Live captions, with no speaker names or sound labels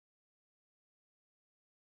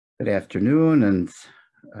Good afternoon, and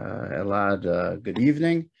Elad, good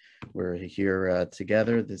evening. We're here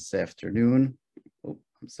together this afternoon. Oh,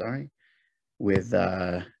 I'm sorry, with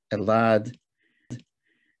Elad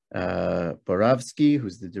Borovsky,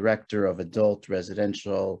 who's the director of adult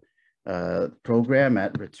residential program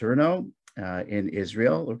at Retorno in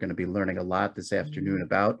Israel. We're going to be learning a lot this afternoon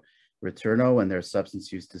about Retorno and their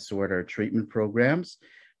substance use disorder treatment programs.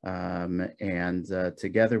 Together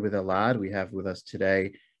with Elad, we have with us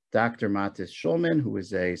today Dr. Shulman, who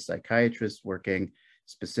is a psychiatrist working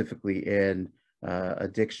specifically in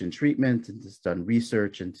addiction treatment and has done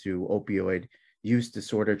research into opioid use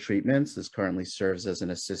disorder treatments. This currently serves as an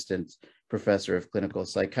assistant professor of clinical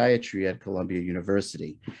psychiatry at Columbia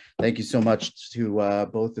University. Thank you so much to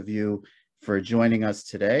both of you for joining us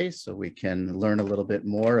today so we can learn a little bit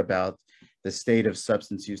more about the state of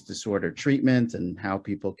substance use disorder treatment and how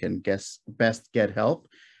people can best get help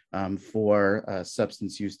for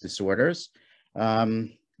substance use disorders. We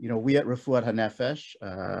at Refuat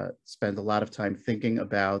HaNefesh spend a lot of time thinking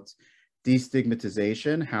about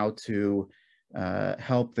destigmatization, how to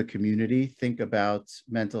help the community think about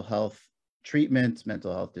mental health treatment,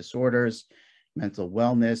 mental health disorders, mental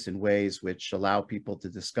wellness in ways which allow people to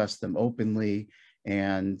discuss them openly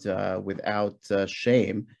and without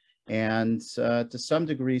shame. And to some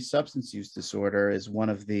degree, substance use disorder is one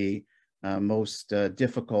of the most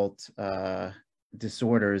difficult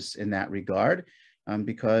disorders in that regard,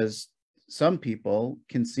 because some people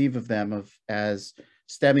conceive of them as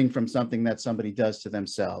stemming from something that somebody does to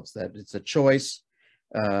themselves, that it's a choice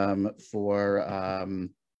for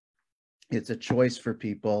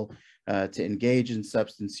people to engage in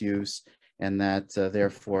substance use, and that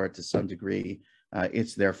therefore, to some degree,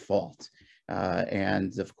 it's their fault.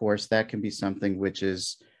 And of course, that can be something which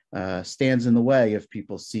stands in the way of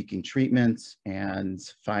people seeking treatment and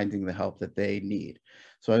finding the help that they need.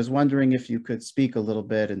 So I was wondering if you could speak a little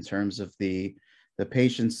bit in terms of the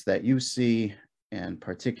patients that you see, and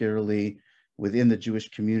particularly within the Jewish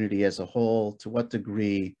community as a whole. To what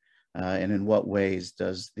degree and in what ways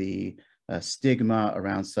does the stigma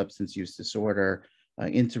around substance use disorder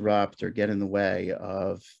interrupt or get in the way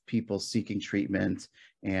of people seeking treatment,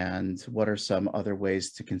 and what are some other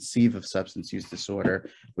ways to conceive of substance use disorder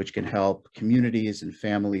which can help communities and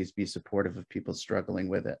families be supportive of people struggling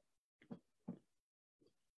with it?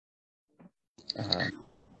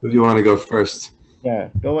 Who do you want to go first? Yeah,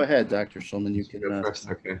 go ahead, Dr. Shulman. You can go first.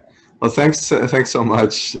 Okay. Well, thanks so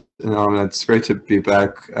much. It's great to be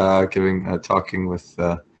back, talking with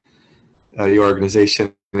your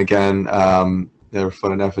organization again.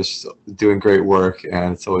 Refuat HaNefesh is doing great work,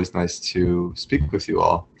 and it's always nice to speak with you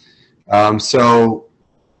all.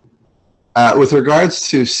 With regards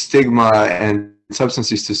to stigma and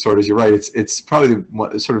substance use disorders, you're right. It's probably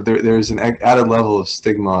there's an added level of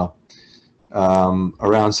stigma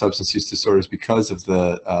around substance use disorders because of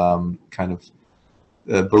the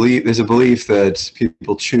belief. There's a belief that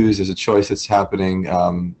people choose. There's a choice that's happening.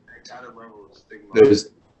 There's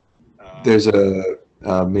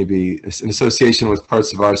maybe an association with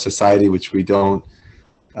parts of our society which we don't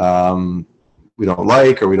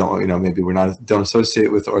like, or we don't, maybe don't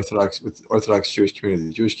associate with Orthodox Jewish community,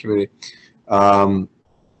 the Jewish community.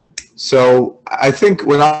 So I think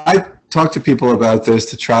when I talk to people about this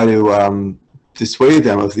to try to dissuade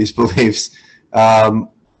them of these beliefs, the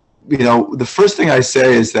first thing I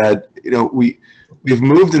say is that we've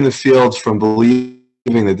moved in the field from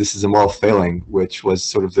believing that this is a moral failing, which was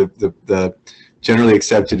sort of the generally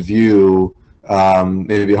accepted view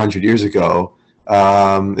maybe 100 years ago.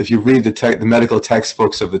 If you read the medical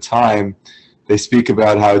textbooks of the time, they speak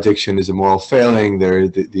about how addiction is a moral failing.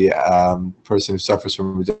 The person who suffers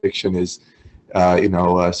from addiction is,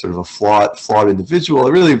 sort of a flawed individual.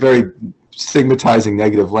 A really very stigmatizing,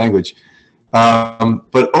 negative language.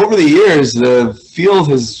 But over the years, the field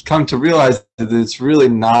has come to realize that it's really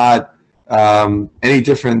not any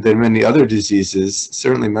different than many other diseases,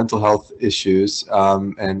 certainly mental health issues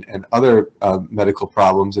and other medical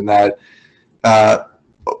problems, and that a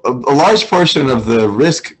large portion of the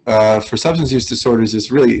risk for substance use disorders is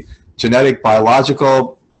really genetic,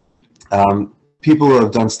 biological. People who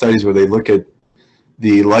have done studies where they look at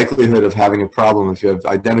the likelihood of having a problem if you have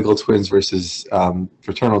identical twins versus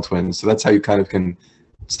fraternal twins. So that's how you kind of can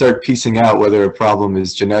start piecing out whether a problem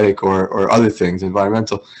is genetic or other things,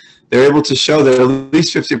 environmental. They're able to show that at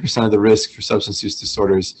least 50% of the risk for substance use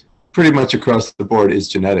disorders pretty much across the board is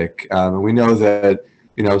genetic. And we know that,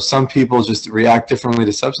 some people just react differently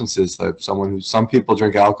to substances. Like some people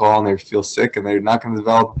drink alcohol and they feel sick and they're not going to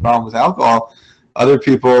develop a problem with alcohol. Other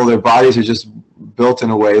people, their bodies are just built in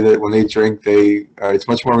a way that when they drink, it's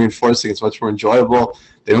much more reinforcing, it's much more enjoyable,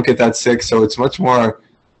 they don't get that sick, so it's much more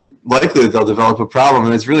likely that they'll develop a problem,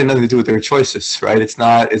 and it's really nothing to do with their choices, right? It's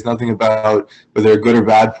nothing about whether they're a good or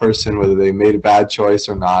bad person, whether they made a bad choice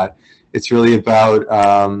or not. It's really just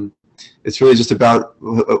about,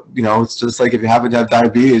 it's just like if you happen to have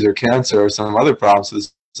diabetes or cancer or some other problem, so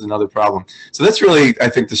this is another problem. So that's really, I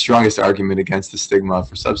think, the strongest argument against the stigma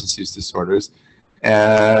for substance use disorders.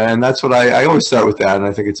 And that's what I always start with that, and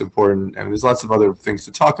I think it's important. I mean, there's lots of other things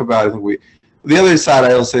to talk about. I think the other side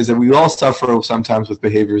I will say is that we all suffer sometimes with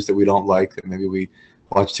behaviors that we don't like, that maybe we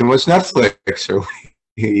watch too much Netflix, or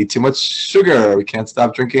we eat too much sugar, or we can't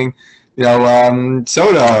stop drinking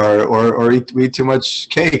soda, or we eat too much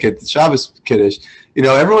cake at the Shabbos Kiddush.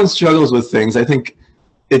 Everyone struggles with things. I think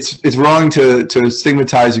it's wrong to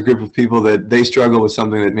stigmatize a group of people that they struggle with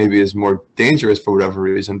something that maybe is more dangerous for whatever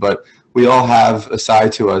reason, but we all have a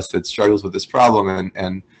side to us that struggles with this problem,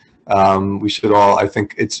 and we should all, I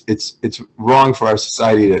think it's wrong for our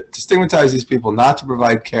society to stigmatize these people, not to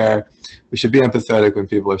provide care. We should be empathetic when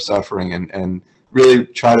people are suffering, and really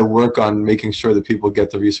try to work on making sure that people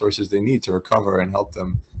get the resources they need to recover and help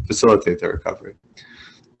them facilitate their recovery.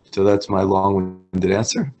 So that's my long-winded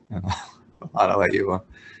answer. I'll let you,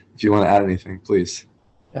 if you want to add anything, please.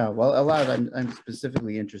 Yeah, well, Elad, I'm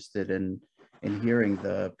specifically interested in hearing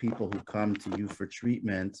the people who come to you for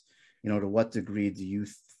treatment. To what degree do you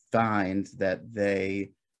find that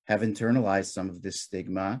they have internalized some of this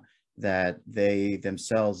stigma, that they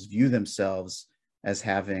themselves view themselves as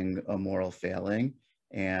having a moral failing,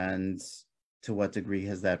 and to what degree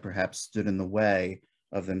has that perhaps stood in the way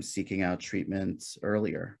of them seeking out treatment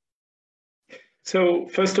earlier? So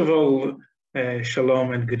first of all,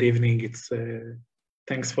 shalom and good evening. It's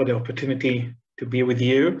thanks for the opportunity to be with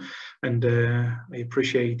you, and I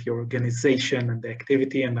appreciate your organization and the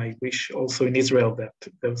activity, and I wish also in Israel that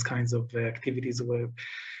those kinds of activities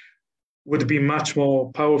would be much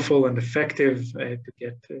more powerful and effective to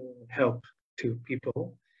get help to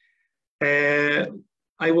people.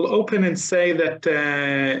 I will open and say that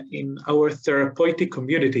in our therapeutic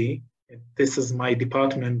community, this is my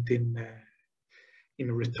department in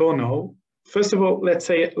Retorno. First of all, let's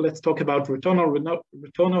talk about Retorno.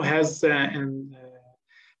 Retorno has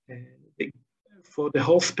for the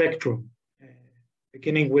whole spectrum,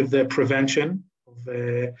 beginning with the prevention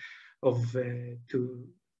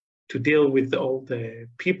to deal with all the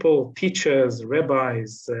people, teachers,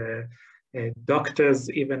 rabbis, doctors,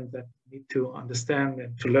 even that need to understand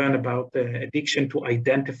and to learn about addiction, to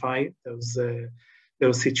identify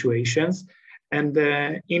those situations, and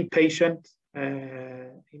inpatient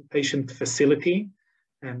facility,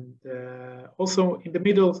 and also in the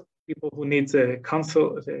middle, people who need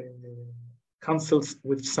consults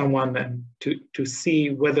with someone and to see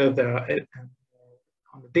whether they're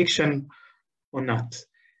on addiction or not.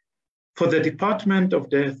 For the department of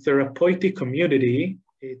the therapeutic community,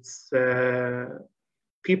 it's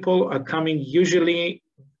people are coming usually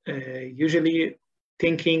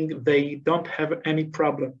thinking they don't have any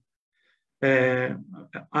problem.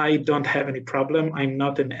 I don't have any problem. I'm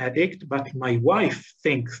not an addict, but my wife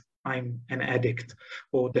thinks I'm an addict,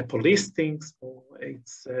 or the police thinks, or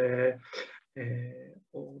it's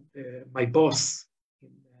my boss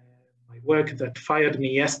in my work that fired me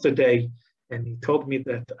yesterday, and he told me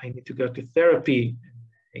that I need to go to therapy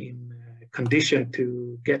in condition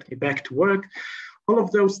to get me back to work. All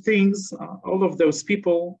of those things, all of those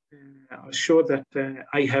people are sure that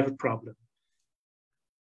I have a problem.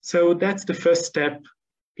 So that's the first step.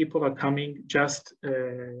 People are coming just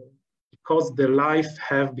because their life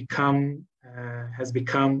has become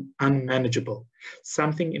unmanageable.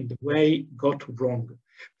 Something in the way got wrong.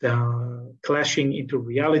 They are clashing into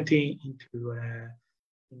reality, into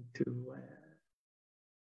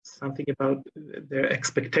something about their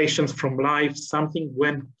expectations from life. Something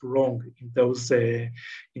went wrong in those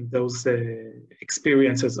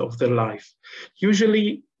experiences of their life.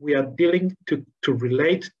 Usually, we are dealing to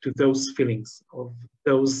relate to those feelings of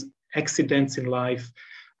those accidents in life,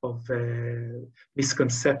 of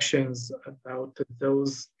misconceptions about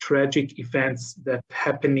those tragic events that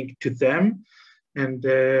happening to them, and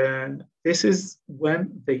this is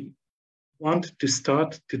when they want to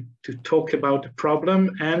start to talk about the problem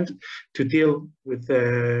and to deal with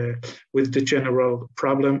the general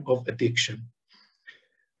problem of addiction.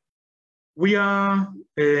 We are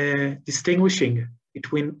distinguishing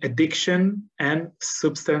between addiction and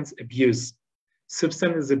substance abuse.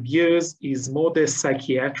 Substance abuse is more the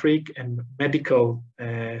psychiatric and medical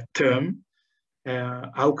term.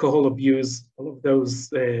 Alcohol abuse, all of those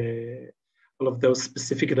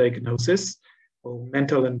specific diagnoses, or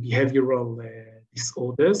mental and behavioral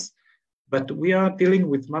disorders, but we are dealing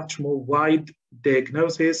with much more wide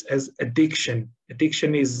diagnosis as addiction.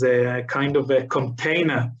 Addiction is a kind of a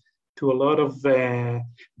container to a lot of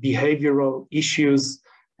behavioral issues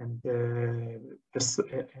and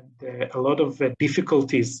a lot of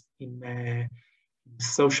difficulties in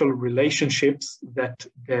social relationships that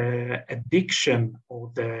the addiction or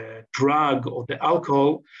the drug or the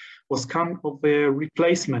alcohol was kind of a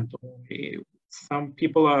replacement. Some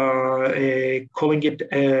people are calling it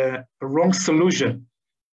a wrong solution,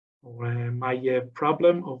 or my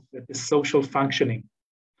problem of the social functioning.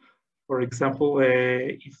 For example,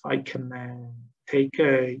 if I can take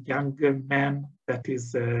a young man that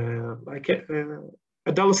is like an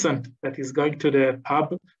adolescent that is going to the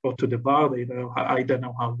pub or to the bar, I don't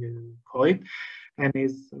know how you call it, and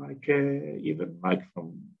is like even like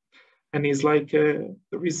from, and he's like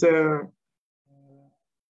there is a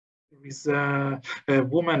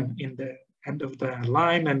woman in the end of the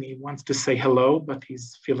line and he wants to say hello, but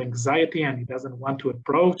he's feeling anxiety and he doesn't want to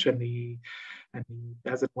approach, and he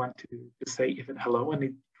doesn't want to say even hello, and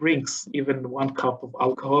he drinks even 1 cup of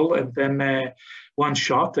alcohol and then 1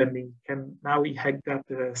 shot, and he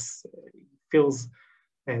feels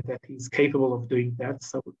that he's capable of doing that.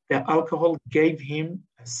 So the alcohol gave him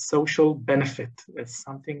a social benefit,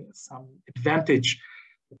 some advantage.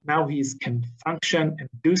 Now he can function and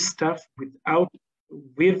do stuff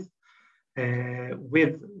with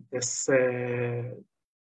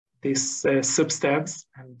this substance,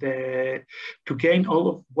 and to gain all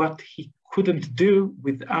of what he couldn't do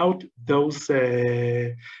without those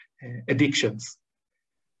addictions.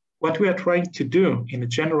 What we are trying to do in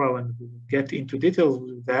general, and we'll get into details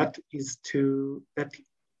with that, is to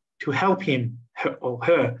help him or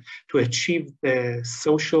her to achieve the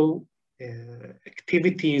social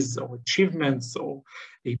activities or achievements or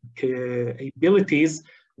abilities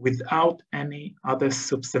without any other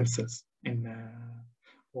substances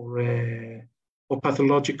or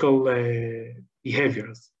pathological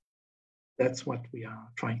behaviors. That's what we are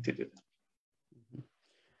trying to do.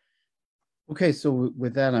 Okay, so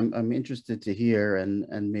with that, I'm interested to hear,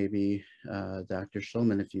 and maybe Dr.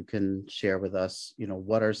 Shulman, if you can share with us,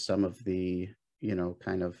 what are some of the,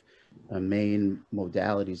 kind of main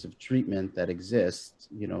modalities of treatment that exist,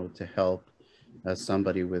 to help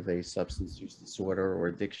somebody with a substance use disorder or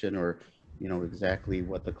addiction, or, exactly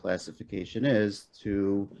what the classification is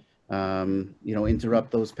to, interrupt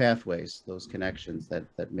those pathways, those connections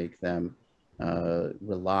that make them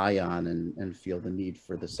rely on and feel the need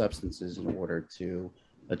for the substances in order to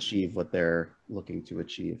achieve what they're looking to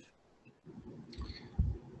achieve.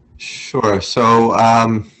 Sure. So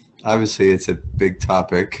obviously it's a big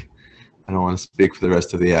topic. I don't want to speak for the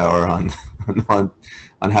rest of the hour on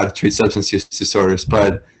how to treat substance use disorders,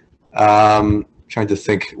 but trying to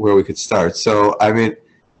think where we could start. So I mean,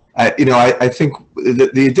 I think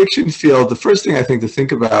the addiction field, the first thing I think to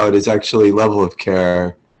think about is actually level of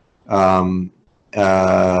care. What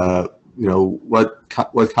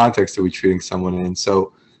context are we treating someone in?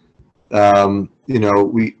 So,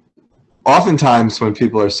 we oftentimes when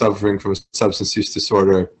people are suffering from a substance use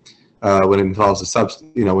disorder, when it involves the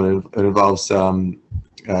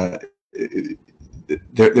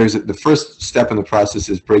first step in the process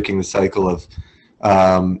is breaking the cycle of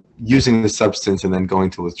using the substance and then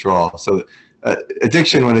going to withdrawal. So,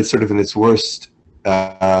 addiction, when it's sort of in its worst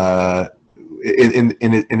in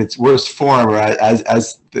its worst form, or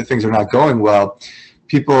as the things are not going well,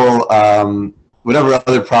 people, whatever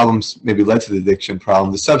other problems maybe led to the addiction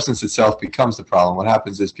problem, the substance itself becomes the problem. What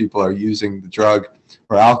happens is people are using the drug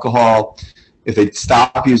or alcohol. If they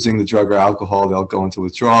stop using the drug or alcohol, they'll go into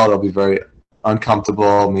withdrawal. They'll be very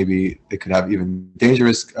uncomfortable. Maybe they could have even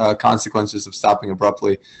dangerous consequences of stopping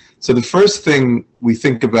abruptly. So the first thing we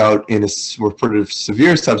think about in a repetitive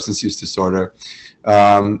severe substance use disorder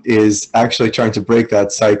is actually trying to break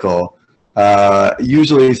that cycle,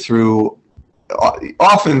 usually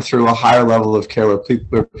often through a higher level of care where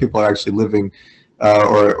people are actually living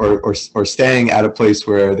or staying at a place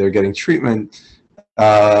where they're getting treatment.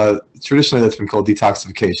 Traditionally, that's been called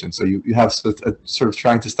detoxification. So you have sort of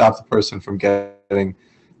trying to stop the person from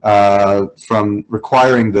from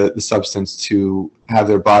requiring the substance to have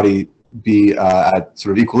their body be at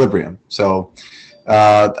sort of equilibrium. So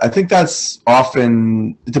I think that's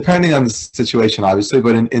often, depending on the situation, obviously,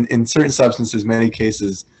 but in certain substances, many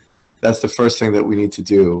cases, that's the first thing that we need to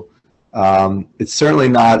do. It's certainly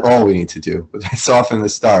not all we need to do, but that's often the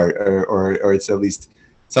start, or it's at least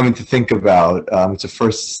something to think about. It's a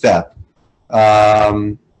first step.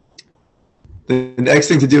 The next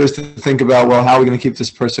thing to do is to think about, well, how are we going to keep this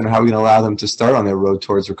person, or how are we going to allow them to start on their road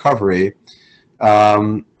towards recovery?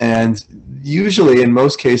 And usually, in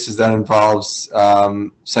most cases, that involves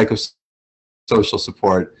psychosocial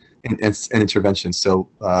support and intervention. So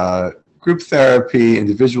group therapy,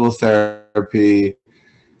 individual therapy,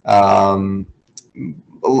 a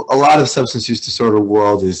lot of substance use disorder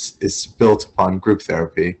world is built upon group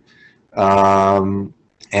therapy. And,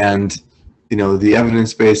 you know, the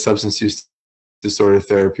evidence-based substance use disorder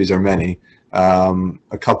therapies are many.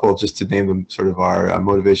 A couple, just to name them, sort of are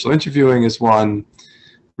motivational interviewing is one,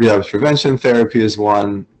 relapse prevention therapy is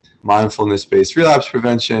one, mindfulness-based relapse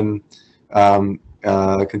prevention,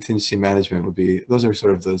 contingency management would be, those are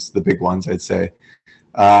sort of the big ones, I'd say.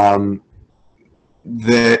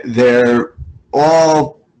 They're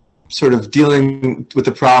all sort of dealing with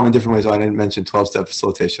the problem in different ways. Oh, I didn't mention 12-step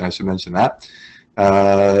facilitation. I should mention that.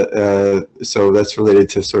 So that's related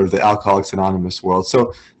to sort of the Alcoholics Anonymous world.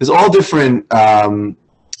 So there's all different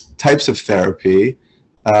types of therapy.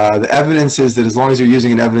 The evidence is that as long as you're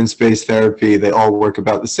using an evidence-based therapy, they all work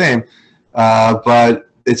about the same. But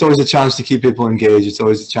it's always a challenge to keep people engaged. It's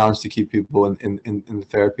always a challenge to keep people in the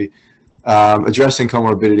therapy. Addressing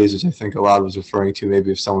comorbidities, which I think Elad was referring to,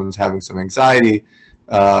 maybe if someone's having some anxiety,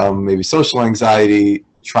 maybe social anxiety,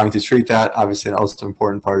 trying to treat that, obviously also an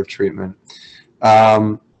important part of treatment.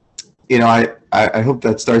 You know, I hope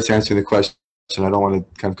that starts answering the question. I don't want to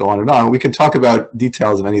kind of go on and on. We can talk about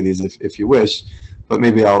details of any of these if you wish, but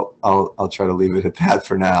maybe I'll try to leave it at that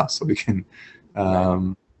for now, so we can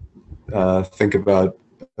think about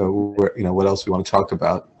where, you know, what else we want to talk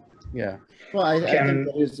about. Yeah. Well, I think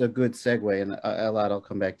that is a good segue, and Elad, I'll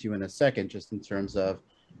come back to you in a second, just in terms of,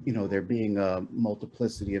 you know, there being a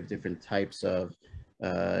multiplicity of different types of,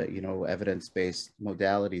 you know, evidence-based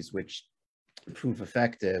modalities which prove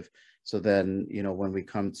effective. So then, you know, when we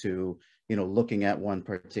come to, you know, looking at one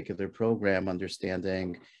particular program,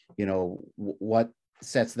 understanding, you know, what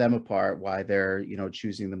sets them apart, why they're, you know,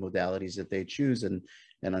 choosing the modalities that they choose, and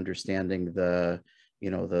understanding the,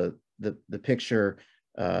 you know, the picture,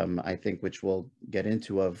 I think, which we'll get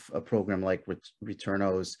into, of a program like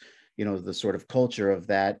Retorno's, you know, the sort of culture of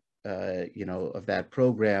that, you know, of that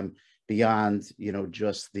program beyond, you know,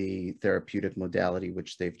 just the therapeutic modality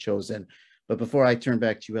which they've chosen. But before I turn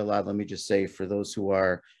back to you, Elad, let me just say, for those who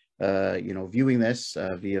are, you know, viewing this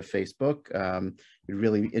via Facebook, we're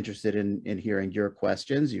really interested in hearing your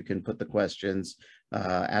questions. You can put the questions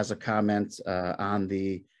as a comment on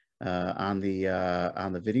the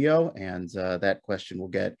video, and that question will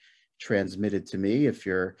get transmitted to me. If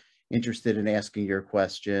you're interested in asking your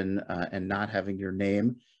question and not having your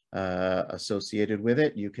name associated with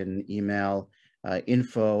it, you can email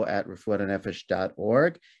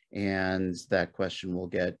info@refuatanefesh.org, and that question will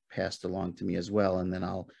get passed along to me as well, and then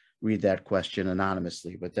I'll read that question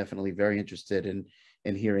anonymously. But definitely very interested in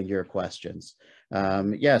hearing your questions.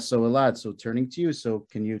 Yeah, so Elad, so turning to you, so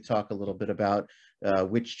can you talk a little bit about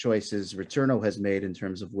which choices Retorno has made in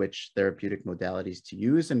terms of which therapeutic modalities to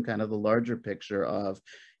use, and kind of the larger picture of,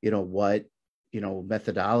 you know, what, you know,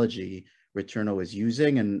 methodology Retorno is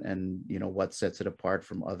using, and you know, what sets it apart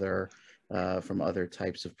from other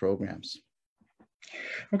types of programs?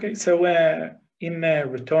 Okay, so in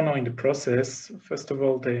Retorno, in the process, first of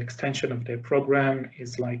all, the extension of the program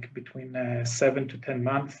is like between 7 to 10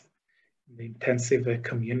 months, the intensive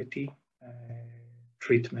community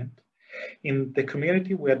treatment. In the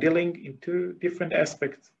community, we are dealing in two different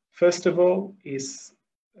aspects. First of all is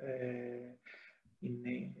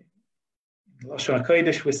in Lashon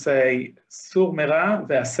HaKodesh we say, Sur Mera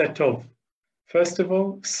ve'aseh tov. First of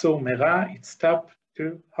all, Sur Mera, it's stop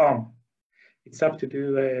to harm. It's up to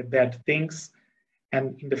do bad things.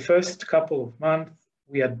 And in the first couple of months,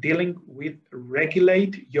 we are dealing with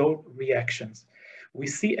regulate your reactions. We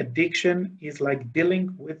see addiction is like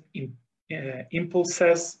dealing with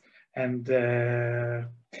impulses, and to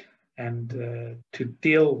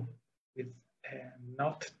deal with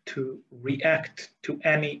not to react to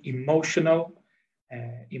any emotional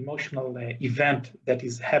event that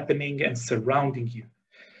is happening and surrounding you.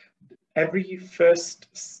 Every first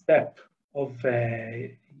step of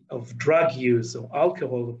drug use or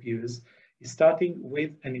alcohol abuse is starting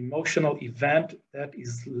with an emotional event that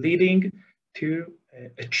is leading to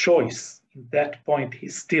a choice. In that point, he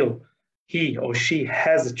or she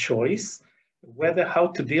has a choice whether how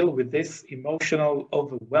to deal with this emotional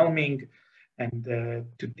overwhelming, and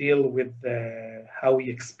to deal with how we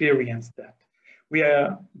experience that. We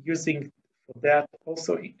are using for that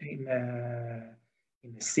also in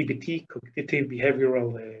CBT, cognitive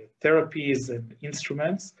behavioral therapies and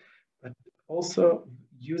instruments, but also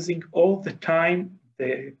using all the time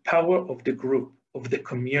the power of the group, of the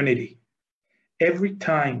community. Every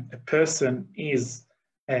time a person is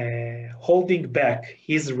holding back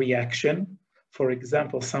his reaction. For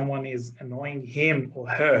example, someone is annoying him or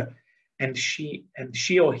her, and she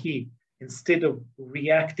or he, instead of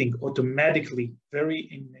reacting automatically,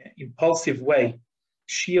 very impulsive way,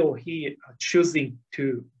 she or he are choosing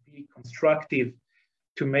to be constructive,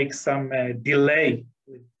 to make some delay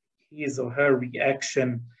with his or her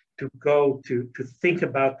reaction, to go to think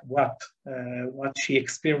about what she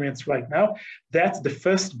experienced right now. That's the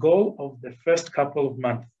first goal of the first couple of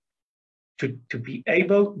months, to be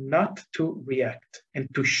able not to react and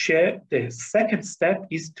to share. The second step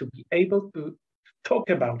is to be able to talk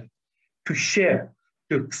about it, to share,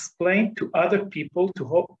 to explain to other people, to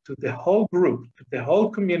the whole group, to the whole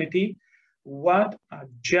community, what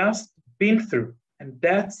I've just been through. And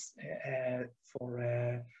that's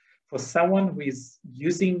for someone who is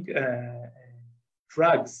using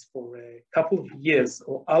drugs for a couple of years,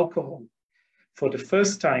 or alcohol, for the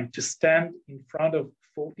first time, to stand in front of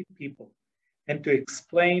 40 people and to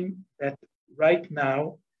explain that right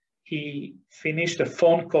now he finished a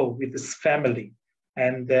phone call with his family,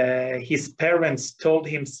 and his parents told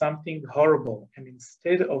him something horrible, and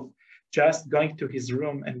instead of just going to his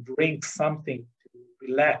room and drink something to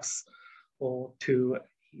relax, or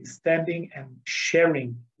he's standing and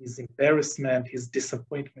sharing his embarrassment, his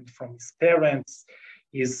disappointment from his parents,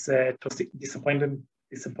 his disappointment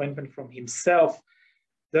from himself.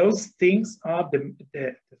 Those things are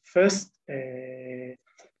the first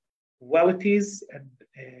qualities and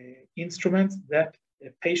instruments that a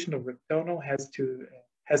patient of Retorno has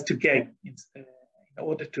to gain in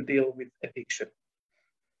order to deal with addiction.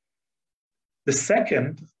 The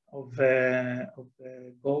second of the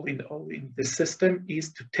goal in the system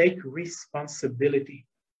is to take responsibility.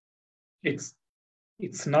 It's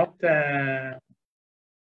not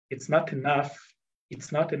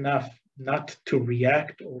enough not to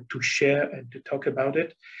react or to share and to talk about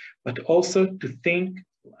it, but also to think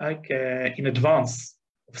like in advance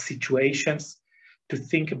of situations, to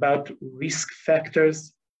think about risk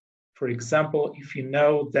factors. For example, if you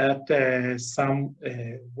know that some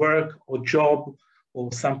work or job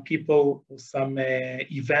or some people or some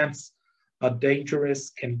events are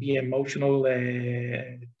dangerous, can be emotional,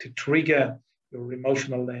 to trigger your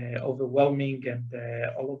emotional overwhelming and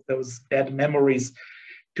all of those bad memories,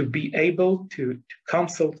 to be able to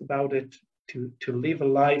consult about it, to live a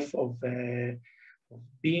life of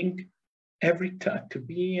being every time,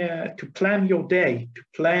 to plan your day, to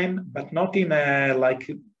plan, but not in like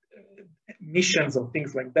missions or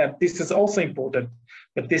things like that. This is also important,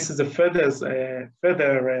 but this is a further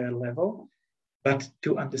level. But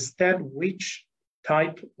to understand which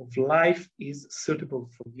type of life is suitable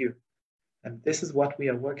for you. And this is what we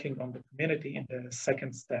are working on the community in the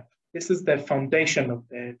second step. This is the foundation of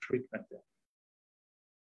the treatment.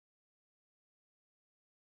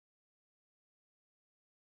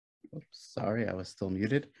 Oops, sorry, I was still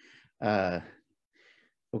muted.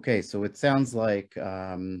 Okay, so it sounds like,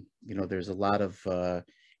 there's a lot of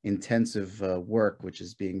intensive work which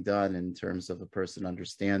is being done in terms of a person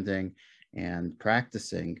understanding and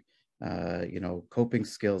practicing, coping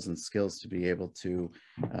skills and skills to be able to,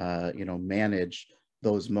 manage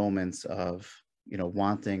those moments of,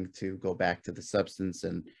 wanting to go back to the substance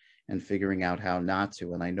and figuring out how not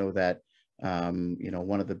to. And I know that,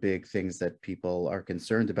 one of the big things that people are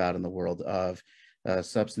concerned about in the world of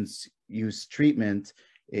substance use treatment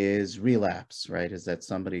is relapse, right? Is that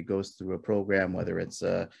somebody goes through a program, whether it's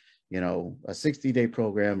a 60-day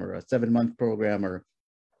program or a 7-month program or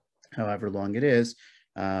however long it is,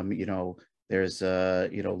 there's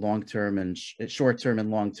long-term and short-term and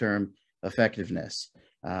long-term effectiveness.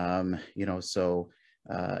 So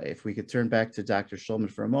if we could turn back to Dr. Shulman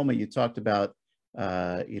for a moment, you talked about,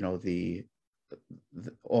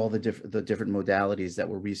 all the different modalities that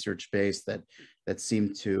were research-based that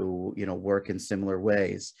seem to, work in similar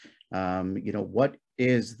ways. What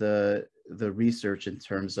is the research in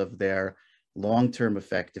terms of their long-term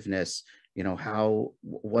effectiveness?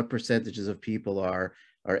 What percentages of people are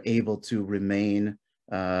able to remain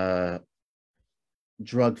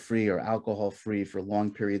drug-free or alcohol-free for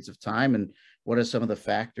long periods of time, and what are some of the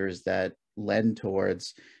factors that lend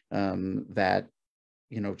towards that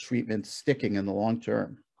treatment sticking in the long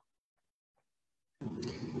term?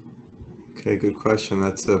 Okay, good question.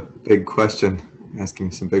 That's a big question,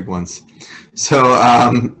 asking some big ones. So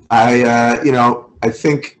I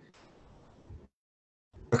think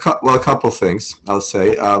a couple things I'll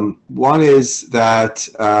say. One is that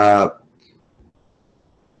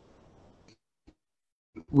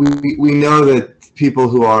we know that people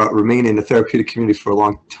who remain in the therapeutic community for a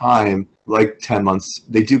long time, like 10 months,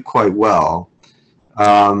 they do quite well.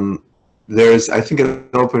 there's, I think, an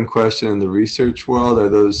open question in the research world. Are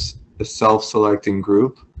those a self-selecting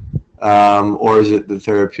group? Or is it the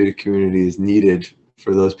therapeutic community is needed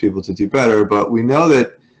for those people to do better? But we know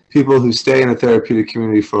that people who stay in a therapeutic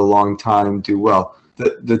community for a long time do well.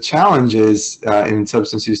 The challenge is in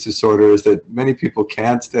substance use disorder is that many people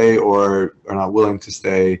can't stay or are not willing to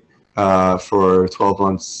stay for 12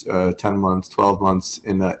 months, 10 months, 12 months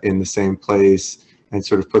in the same place and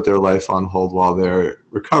sort of put their life on hold while they're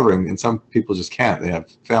recovering. And some people just can't. They have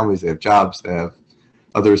families, they have jobs, they have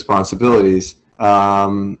other responsibilities.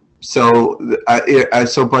 But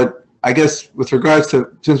I guess with regards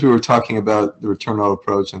to, since we were talking about the Retorno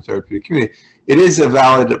approach and therapeutic community, it is a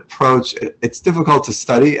valid approach. It's difficult to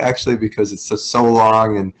study actually because it's just so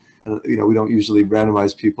long, and we don't usually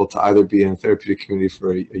randomize people to either be in a therapeutic community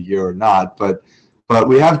for a year or not. But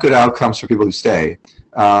we have good outcomes for people who stay.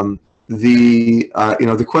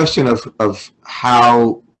 The question of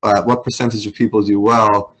how what percentage of people do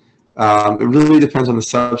well, it really depends on the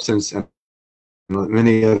substance and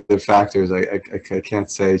many other factors. I can't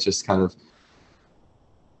say just kind of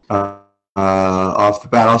off the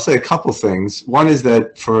bat. I'll say a couple things. One is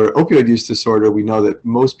that for opioid use disorder, we know that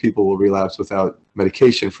most people will relapse without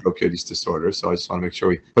medication for opioid use disorder. So I just want to make sure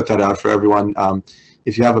we put that out for everyone.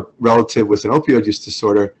 If you have a relative with an opioid use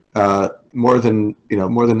disorder, more than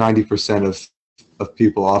 90% of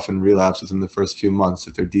people often relapse within the first few months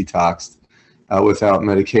if they're detoxed without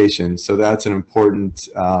medication. So that's an important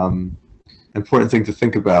thing to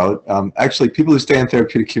think about. Actually, people who stay in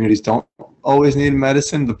therapeutic communities don't always need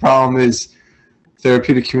medicine. The problem is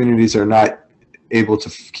therapeutic communities are not able to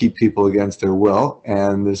keep people against their will,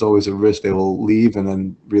 and there's always a risk they will leave and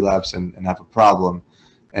then relapse and have a problem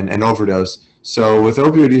and overdose. So with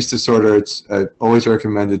opioid use disorder, it's always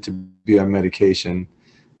recommended to be on medication,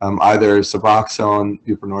 either Suboxone,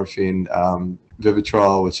 buprenorphine,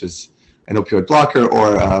 Vivitrol, which is an opioid blocker,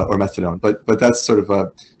 or methadone. But that's sort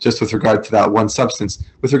of just with regard to that one substance.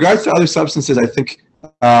 With regards to other substances, I think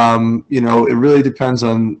it really depends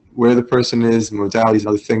on where the person is, modalities, and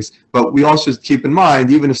other things. But we also keep in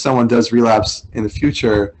mind, even if someone does relapse in the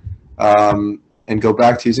future and go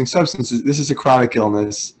back to using substances, this is a chronic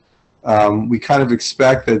illness. We kind of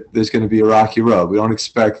expect that there's going to be a rocky road. We don't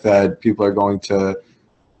expect that people are going to.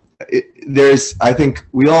 I think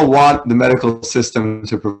we all want the medical system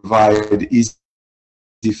to provide easy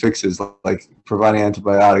fixes, like providing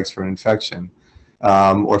antibiotics for an infection,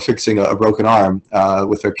 or fixing a broken arm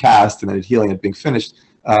with a cast and then healing it being finished.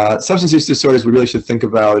 Substance use disorders we really should think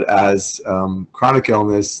about as chronic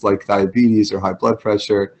illness like diabetes or high blood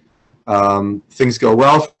pressure. Things go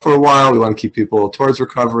well for a while. We want to keep people towards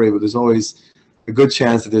recovery, but there's always a good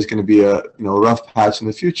chance that there's going to be a rough patch in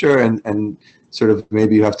the future, and sort of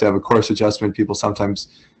maybe you have to have a course adjustment. People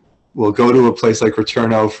sometimes will go to a place like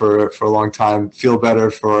Retorno for a long time, feel better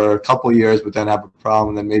for a couple of years, but then have a problem,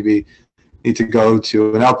 and then maybe need to go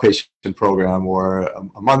to an outpatient program or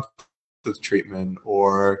a month of treatment,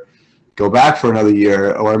 or go back for another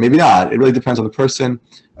year, or maybe not. It really depends on the person.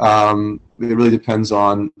 It really depends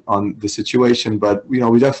on the situation, but we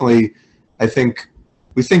definitely, I think,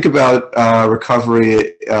 we think about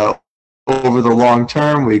recovery over the long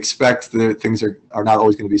term. We expect that things are not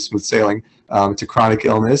always going to be smooth sailing. It's a chronic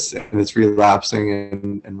illness, and it's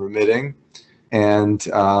relapsing and remitting, and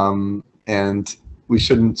we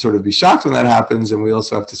shouldn't sort of be shocked when that happens, and we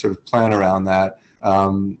also have to sort of plan around that.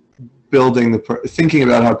 Thinking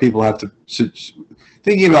about how people have to,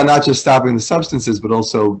 thinking about not just stopping the substances, but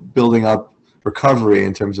also building up recovery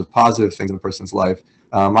in terms of positive things in a person's life.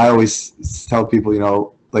 I always tell people,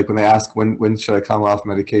 like when they ask when should I come off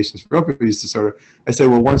medications for opioid use disorder, I say,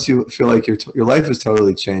 well, once you feel like your life has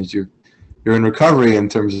totally changed, you're in recovery in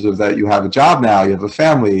terms of that you have a job now, you have a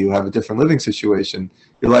family, you have a different living situation,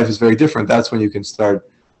 your life is very different. That's when you can start,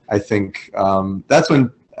 I think, that's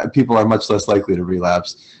when people are much less likely to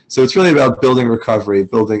relapse. So it's really about building recovery,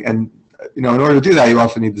 and in order to do that, you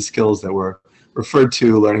often need the skills that were referred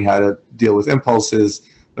to, learning how to deal with impulses,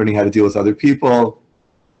 learning how to deal with other people.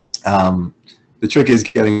 The trick is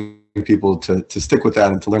getting people to stick with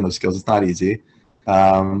that and to learn those skills. It's not easy,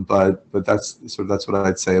 but that's what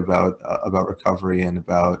I'd say about recovery and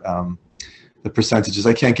about the percentages.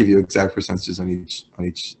 I can't give you exact percentages on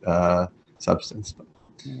each substance.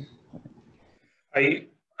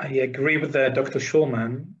 I agree with Dr.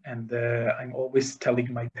 Shulman, and I'm always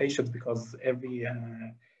telling my patients, because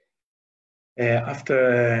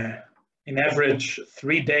after in average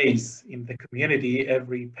 3 days in the community,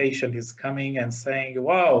 every patient is coming and saying,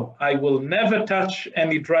 wow, I will never touch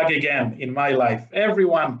any drug again in my life.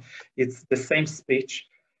 Everyone, it's the same speech.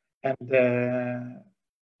 And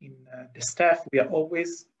in the staff, we are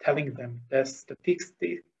always telling them the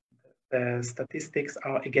statistics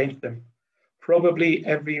are against them. Probably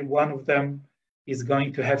every one of them is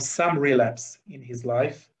going to have some relapse in his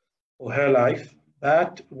life or her life.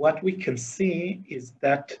 But what we can see is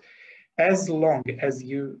that as long as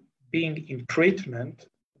you being in treatment,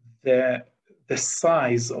 the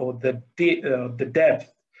size or the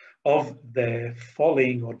depth of the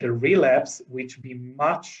falling or the relapse, which be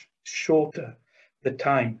much shorter the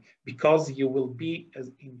time, because you will be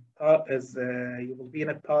you will be in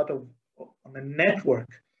a part of on a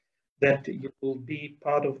network that you will be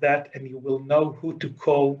part of that, and you will know who to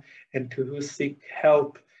call and to who seek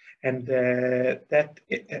help, and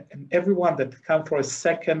and everyone that come for a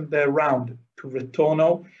second round to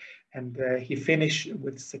Retorno, and he finished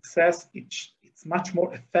with success. It's much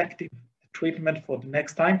more effective treatment for the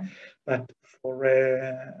next time, but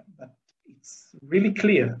it's really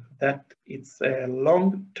clear that it's a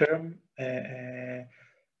long-term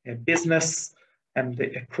business and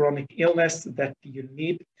a chronic illness that you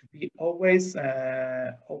need to be always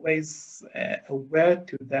aware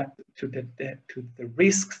to the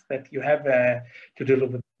risks that you have to deal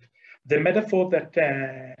with. The metaphor that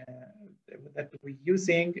we're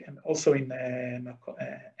using, and also in NA,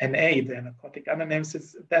 the Narcotic Anonymous,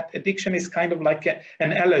 is that addiction is kind of like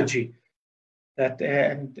an allergy. That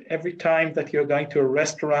and every time that you're going to a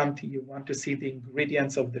restaurant, you want to see the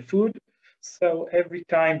ingredients of the food. So every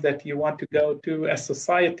time that you want to go to a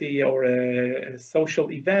society or a social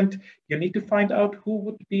event, you need to find out who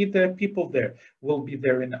would be the people there. Will be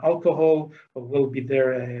there in alcohol, or will be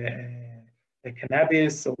there a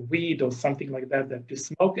cannabis or weed or something like that that you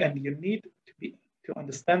smoke, and you need to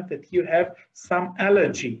understand that you have some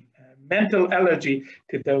allergy, mental allergy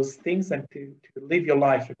to those things, and to live your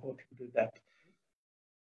life according to that.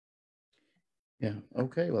 Yeah.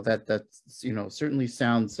 Okay. Well, that's certainly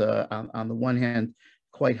sounds on the one hand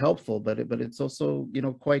quite helpful, but it's also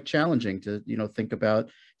quite challenging to think about,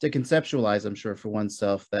 to conceptualize, I'm sure, for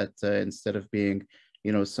oneself, that instead of being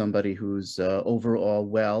somebody who's overall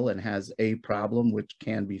well and has a problem which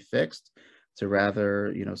can be fixed, to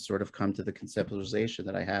rather sort of come to the conceptualization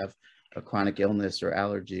that I have a chronic illness or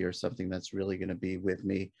allergy or something that's really going to be with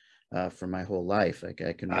me for my whole life. I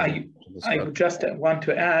can. I would just want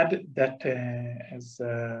to add that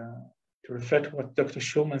to refer to what Dr.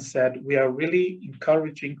 Shulman said, we are really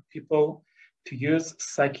encouraging people to use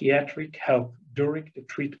psychiatric help during the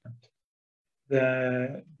treatment.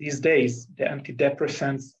 These days, the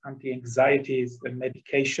antidepressants, anti-anxieties, the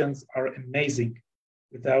medications are amazing,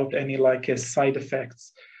 without any side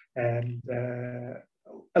effects, and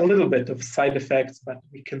a little bit of side effects, but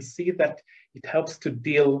we can see that it helps to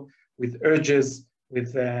deal with urges,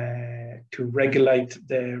 to regulate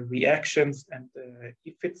the reactions, and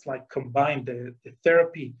if it's combined the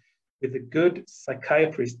therapy with a good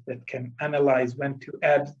psychiatrist that can analyze when to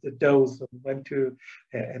add the dose, or when to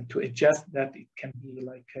and to adjust that, it can be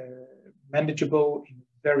manageable in a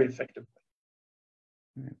very effective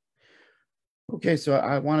way. Okay, so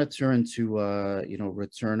I want to turn to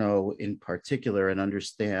Retorno in particular, and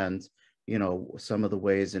understand some of the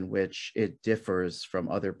ways in which it differs from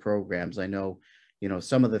other programs. I know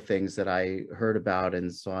some of the things that I heard about and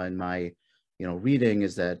saw in my reading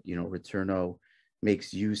is that Retorno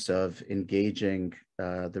makes use of engaging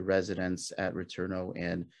the residents at Retorno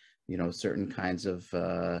in certain kinds of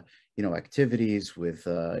activities with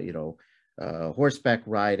horseback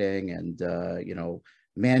riding and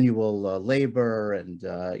manual labor and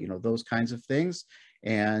those kinds of things,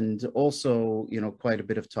 and also quite a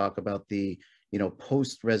bit of talk about the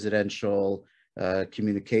post-residential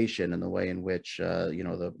communication and the way in which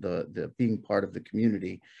the being part of the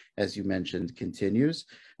community, as you mentioned, continues.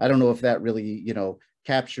 I don't know if that really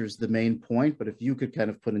captures the main point, but if you could kind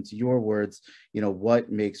of put into your words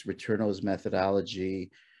what makes Retorno's methodology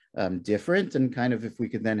different, and kind of if we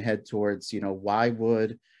could then head towards why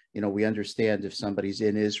would we understand if somebody's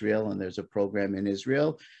in Israel and there's a program in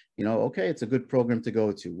Israel, okay, it's a good program to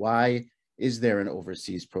go to. Why is there an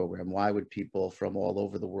overseas program? Why would people from all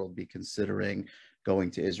over the world be considering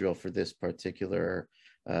going to Israel for this particular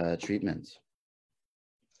treatment?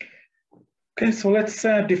 Okay, so let's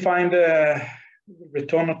define the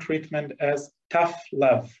Retorno treatment as tough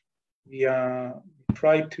love. We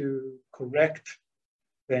try to correct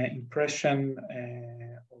the impression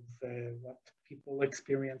of what people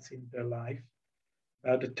experience in their life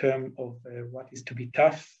about the term of what is to be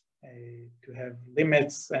tough, to have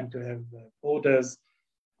limits and to have borders,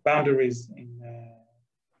 boundaries in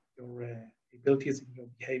your abilities in your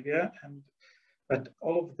behavior. But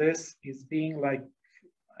all of this is being I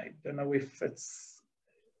don't know if it's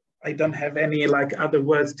I don't have any like other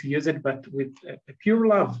words to use it, but with a pure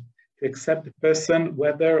love to accept the person,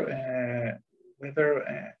 whether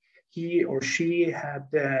he or she had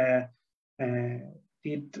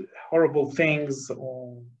did horrible things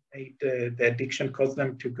or made the addiction caused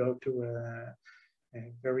them to go to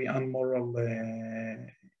very unmoral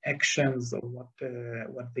actions or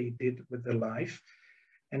what they did with their life.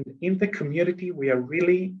 And in the community, we are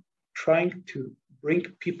really trying to bring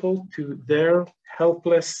people to their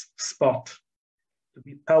helpless spot, to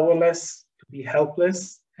be powerless, to be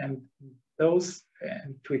helpless, and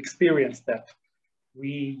to experience that.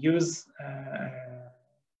 We use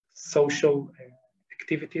social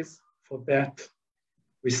activities for that,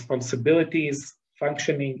 responsibilities,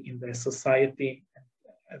 functioning in the society.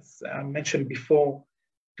 As I mentioned before,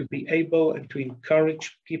 to be able and to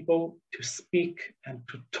encourage people to speak and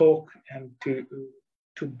to talk and to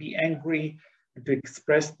be angry and to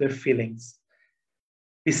express their feelings.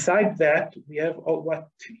 Besides that, we have all what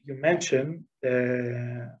you mentioned,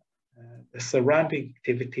 the surrounding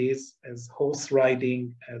activities as horse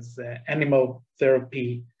riding, as animal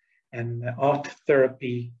therapy and art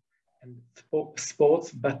therapy and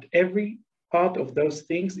sports, but every part of those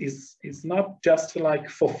things is not just like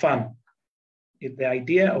for fun. The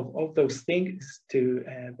idea of all those things is to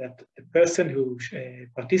that the person who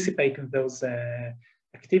participates in those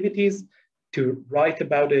activities to write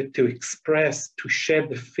about it, to express, to share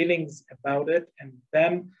the feelings about it, and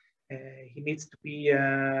then he needs to be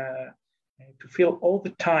to feel all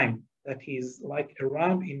the time that he's like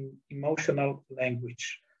around in emotional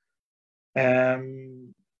language.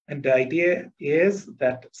 And the idea is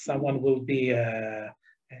that someone will be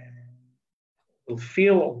will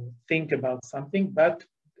feel or think about something, but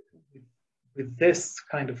with this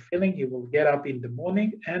kind of feeling, he will get up in the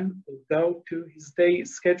morning and will go to his day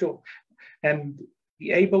schedule and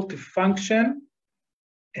be able to function,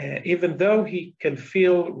 even though he can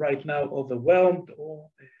feel right now overwhelmed or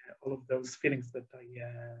all of those feelings that I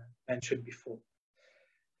mentioned before.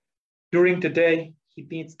 During the day, he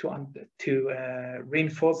needs to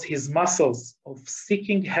reinforce his muscles of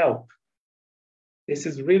seeking help. This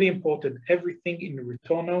is really important. Everything in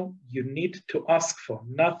Retorno, you need to ask for.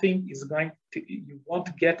 Nothing is going to, you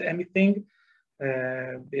won't get anything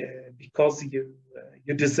because you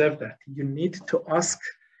deserve that. You need to ask.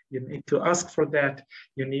 You need to ask for that.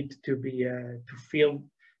 You need to be to feel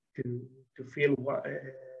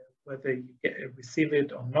whether you receive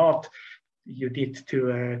it or not. You need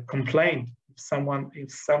to complain if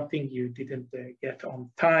something you didn't get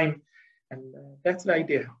on time. And that's the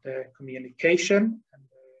idea, the communication,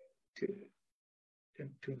 and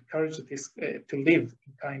to encourage this, to live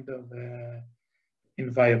in kind of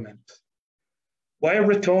environment. Why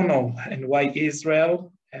Retorno and why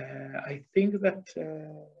Israel? I think that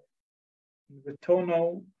in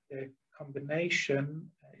Retorno, the combination,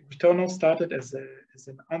 Retorno started as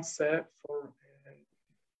an answer for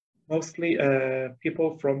mostly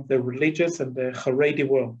people from the religious and the Haredi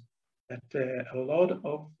world. That a lot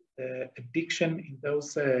of addiction in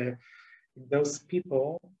those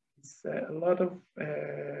people is a lot of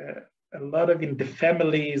in the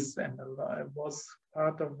families, and was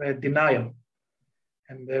part of denial.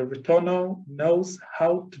 And Retorno knows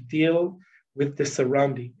how to deal with the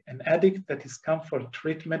surrounding. An addict that is come for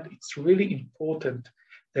treatment, it's really important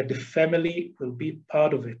that the family will be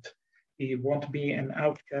part of it. He won't be an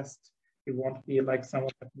outcast. He won't be like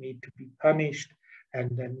someone that need to be punished, and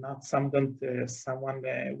then not someone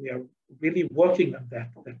we are really working on that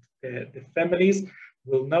the families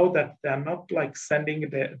will know that they are not like sending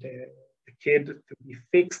the kid to be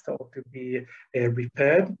fixed or to be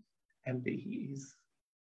repaired, and he's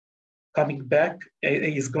coming back,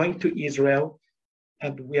 he's going to Israel,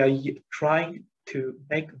 and we are trying to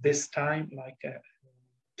make this time like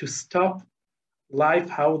to stop life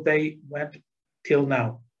how they went till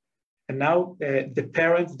now. And now the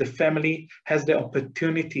parents, the family has the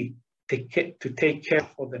opportunity to take care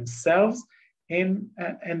for themselves, and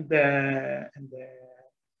the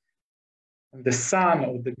son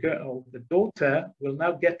or the girl or the daughter will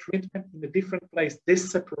now get treatment in a different place.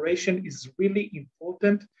 This separation is really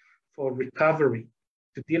important for recovery,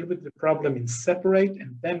 to deal with the problem in separate,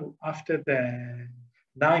 and then after the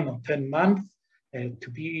 9 or 10 months, to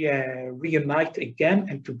be reunite again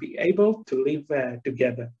and to be able to live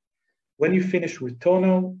together. When you finish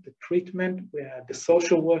Retorno, the treatment, where the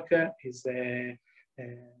social worker is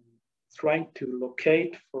trying to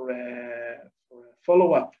locate for a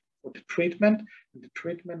follow-up for the treatment, and the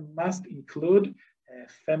treatment must include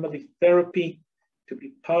family therapy to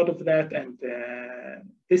be part of that. And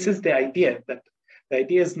this is the idea, that The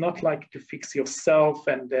idea is not like to fix yourself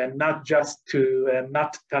and not just to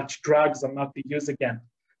not touch drugs or not to use again.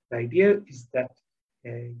 The idea is that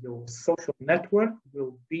your social network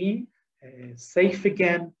will be safe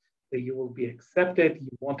again, that you will be accepted,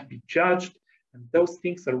 you won't be judged, and those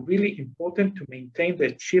things are really important to maintain the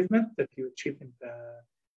achievement that you achieve in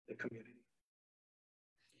the community.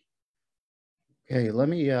 Okay, let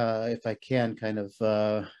me, if I can, kind of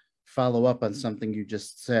follow up on something you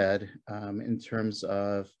just said in terms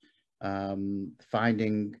of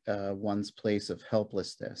finding one's place of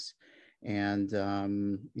helplessness. And,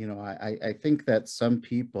 you know, I think that some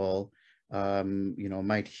people, you know,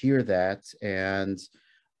 might hear that and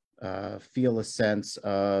feel a sense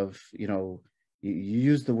of, you know, you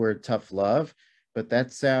use the word tough love, but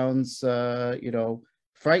that sounds, you know,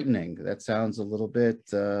 frightening. That sounds a little bit,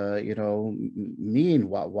 you know, mean.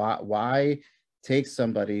 Why take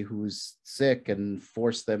somebody who's sick and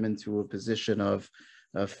force them into a position of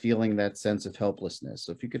feeling that sense of helplessness?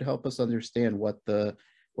 So if you could help us understand what the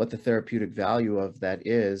therapeutic value of that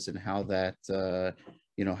is and how that,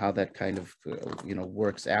 you know, how that kind of, you know,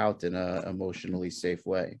 works out in a emotionally safe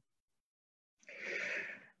way.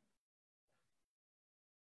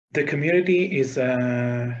 The community is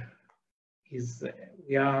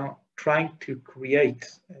we are trying to create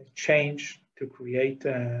change, to create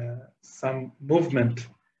some movement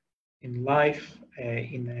in life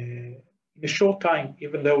in a short time,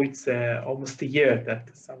 even though it's almost a year that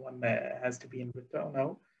someone has to be in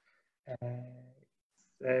Retorno.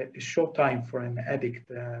 It's a short time for an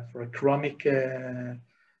addict, for a chronic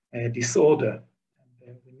disorder.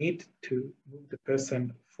 And, we need to move the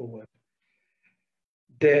person forward.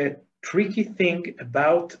 The tricky thing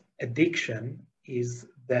about addiction is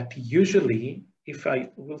that usually, if I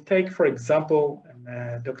will take, for example,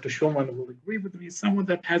 and Dr. Shulman will agree with me, someone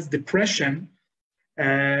that has depression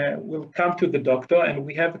will come to the doctor, and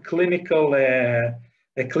we have a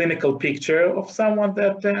clinical picture of someone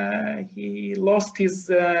that he lost his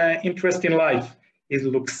interest in life. He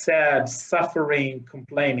looks sad, suffering,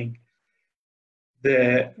 complaining.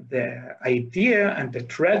 The idea and the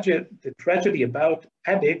tragedy about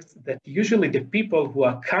addicts that usually the people who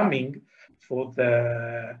are coming for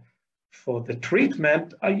the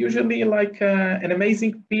treatment are usually like an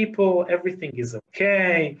amazing people. Everything is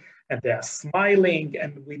okay, and they are smiling,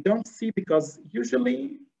 and we don't see, because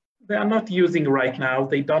usually they are not using right now.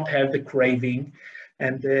 They don't have the craving,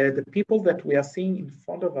 and the people that we are seeing in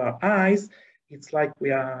front of our eyes, it's like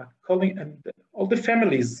we are calling, and all the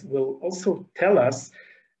families will also tell us,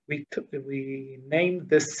 we name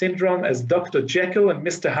this syndrome as Dr. Jekyll and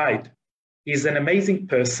Mr. Hyde. He's an amazing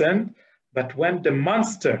person, but when the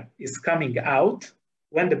monster is coming out,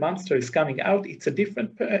 it's a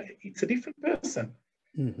different person.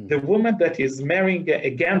 Mm-hmm. The woman that is marrying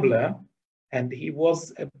a gambler, and he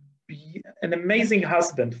was an amazing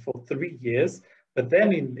husband for 3 years, but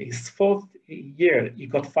then in his 4th year, he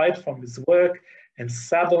got fired from his work, and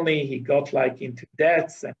suddenly he got like into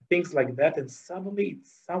debts and things like that, and suddenly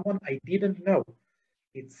it's someone I didn't know.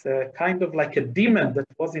 It's kind of like a demon that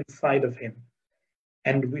was inside of him.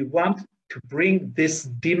 And we want to bring this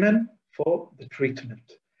demon for the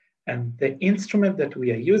treatment. And the instrument that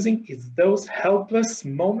we are using is those helpless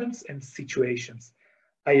moments and situations.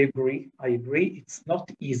 I agree, it's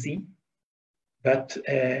not easy, but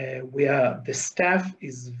the staff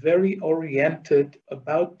is very oriented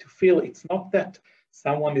about to feel. It's not that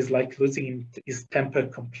someone is like losing his temper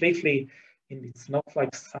completely, and it's not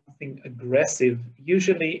like something aggressive.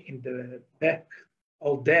 Usually in the back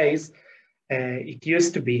old days, it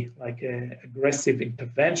used to be like aggressive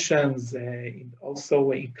interventions,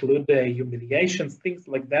 also include humiliations, things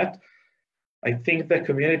like that. I think the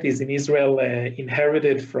communities in Israel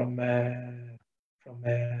inherited from the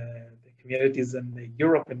communities in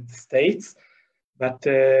Europe and the States, but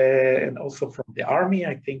and also from the army.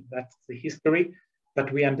 I think that's the history. But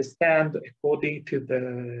we understand, according to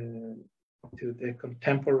the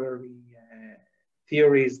contemporary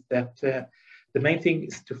theories, that the main thing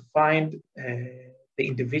is to find the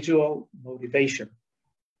individual motivation.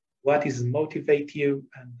 What is motivate you?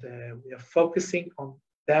 And we are focusing on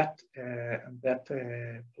that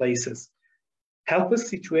places. Helpless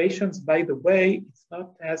situations, by the way, it's not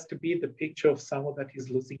has to be the picture of someone that is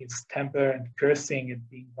losing his temper and cursing and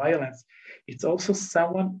being violent. It's also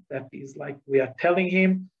someone that is like, we are telling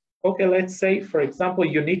him, okay, let's say, for example,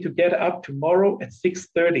 you need to get up tomorrow at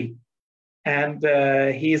 6:30. And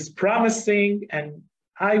he is promising, and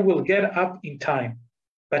I will get up in time.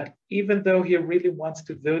 But even though he really wants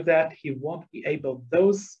to do that, he won't be able.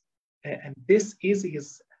 And this is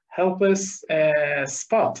his helpless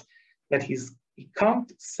spot, that he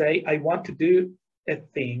can't say, I want to do a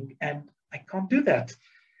thing, and I can't do that.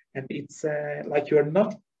 And it's like you're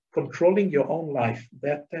not controlling your own life.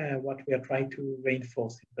 That what we are trying to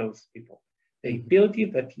reinforce in those people. The ability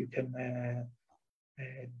that you can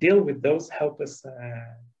deal with those helpless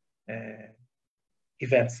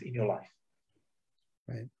events in your life.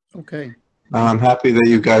 Right. Okay. I'm happy that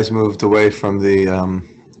you guys moved away from the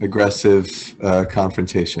aggressive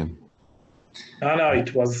confrontation. No,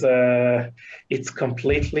 it was, it's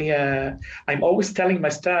completely, I'm always telling my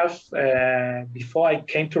staff, before I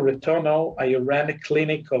came to Retorno, I ran a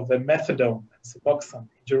clinic of methadone and Suboxone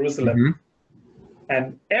in Jerusalem. Mm-hmm.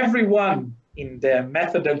 And everyone in the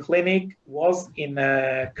methadone clinic was in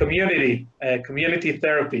community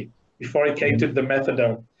therapy before I came to the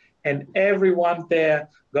methadone. And everyone there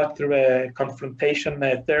got through confrontation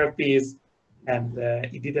therapies, and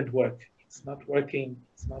it didn't work. It's not working.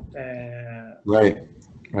 It's not. Right.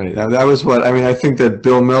 Now, that was what I mean. I think that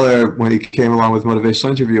Bill Miller, when he came along with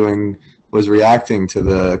motivational interviewing, was reacting to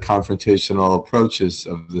the confrontational approaches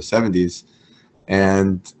of the 70s,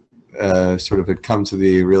 and sort of had come to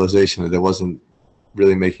the realization that it wasn't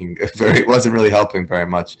really it wasn't really helping very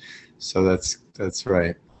much. So that's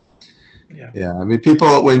right. Yeah. I mean,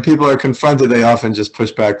 when people are confronted, they often just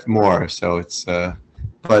push back more. So it's,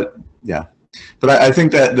 but yeah. But I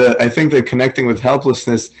think that connecting with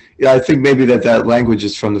helplessness, I think maybe that language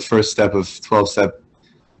is from the first step of 12-step,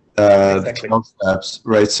 exactly. 12 steps,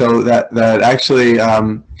 right? So that actually,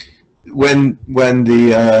 when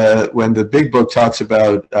the big book talks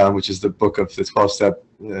about, which is the book of the 12-step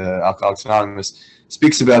Alcoholics Anonymous,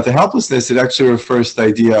 speaks about the helplessness, it actually refers to the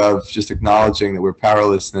idea of just acknowledging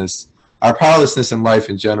that our powerlessness in life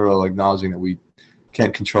in general, acknowledging that we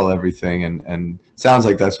can't control everything, and sounds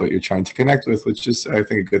like that's what you're trying to connect with, which is, I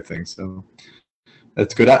think, a good thing. So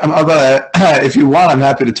that's good. If you want, I'm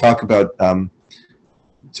happy to talk about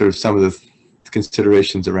sort of some of the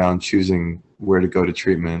considerations around choosing where to go to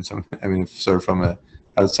treatment. So, I mean, sort of from an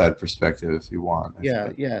outside perspective, if you want.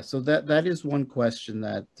 Yeah. So that is one question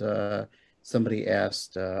that somebody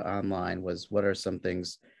asked online, was what are some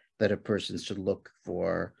things that a person should look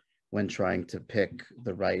for when trying to pick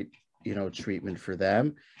the right treatment for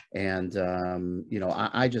them. And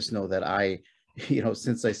I just know that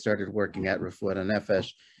since I started working at Refuah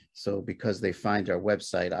Nefesh, so because they find our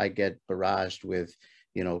website, I get barraged with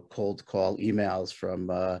cold call emails from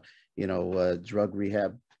drug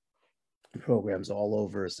rehab programs all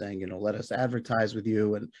over saying, let us advertise with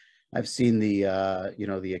you. And I've seen the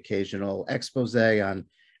occasional expose on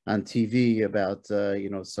TV about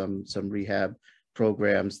some rehab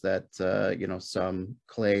programs that some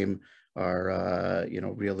claim are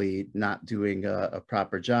really not doing a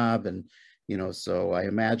proper job. And so I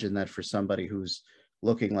imagine that for somebody who's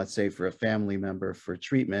looking, let's say, for a family member for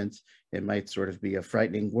treatment, it might sort of be a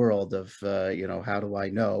frightening world of how do I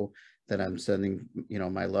know that I'm sending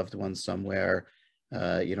my loved one somewhere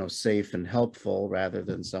safe and helpful, rather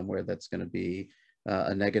than somewhere that's going to be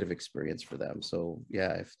a negative experience for them. So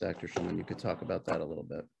yeah, if Dr. Shulman, you could talk about that a little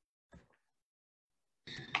bit.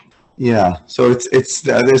 Yeah, so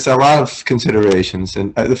there's a lot of considerations,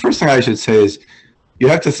 and the first thing I should say is you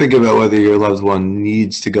have to think about whether your loved one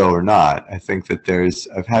needs to go or not. I think that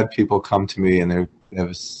I've had people come to me and they have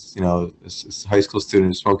a high school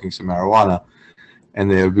student smoking some marijuana, and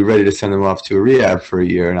they would be ready to send them off to a rehab for a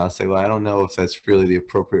year, and I'll say, well, I don't know if that's really the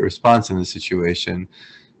appropriate response in this situation.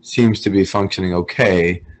 Seems to be functioning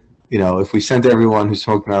okay. If we sent everyone who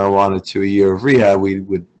smoked marijuana to a year of rehab, we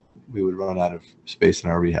would run out of space in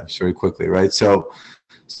our rehabs very quickly, right? So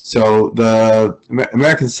the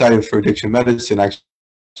American Society for Addiction Medicine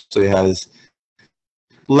actually has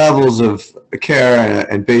levels of care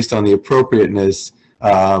and based on the appropriateness.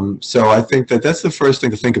 So I think that's the first thing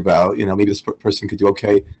to think about. Maybe this person could do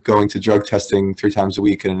okay going to drug testing 3 times a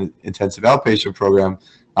week in an intensive outpatient program,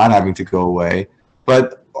 not having to go away.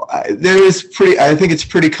 But I think it's a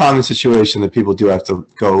pretty common situation that people do have to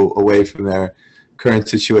go away from their current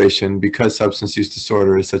situation because substance use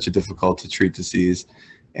disorder is such a difficult to treat disease,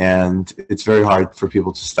 and it's very hard for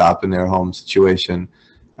people to stop in their home situation.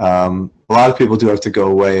 A lot of people do have to go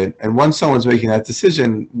away, and once someone's making that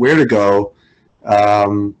decision where to go,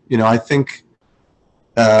 I think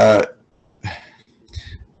that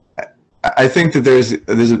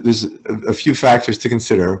there's a few factors to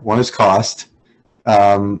consider. One is cost.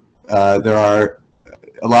 There are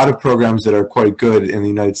a lot of programs that are quite good in the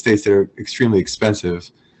United States that are extremely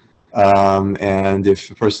expensive. And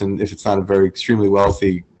if it's not a very extremely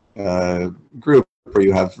wealthy group, or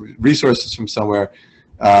you have resources from somewhere,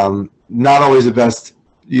 not always the best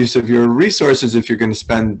use of your resources if you're going to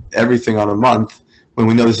spend everything on a month when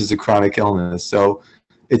we know this is a chronic illness. So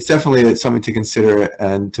it's definitely something to consider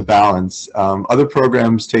and to balance. Other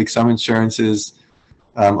programs take some insurances,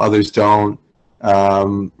 others don't.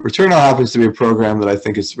 Retorno happens to be a program that I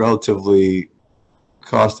think is relatively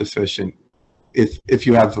cost efficient if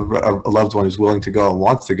you have a loved one who's willing to go and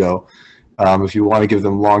wants to go. If you want to give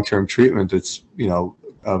them long-term treatment that's,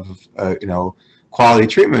 quality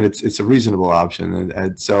treatment, it's a reasonable option.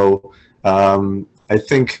 And so I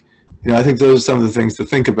think those are some of the things to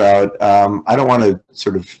think about. I don't want to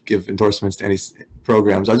sort of give endorsements to any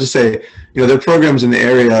programs. I'll just say, there are programs in the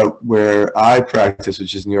area where I practice,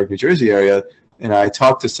 which is New York, New Jersey area, and I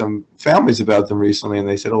talked to some families about them recently, and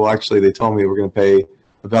they said, oh, actually, they told me we're going to pay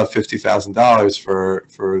about $50,000 for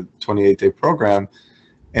a 28-day program,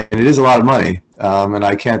 and it is a lot of money. And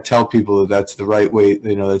I can't tell people that that's the right way,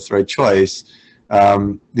 that's the right choice.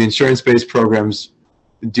 The insurance-based programs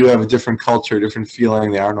do have a different culture, different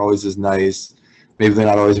feeling. They aren't always as nice. Maybe they're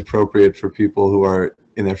not always appropriate for people who are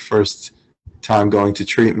in their first time going to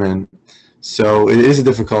treatment. So it is a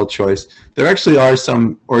difficult choice. There actually are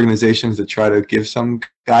some organizations that try to give some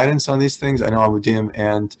guidance on these things. I know Amudim,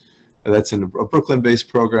 and that's in a Brooklyn-based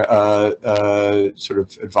program, sort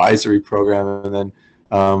of advisory program, and then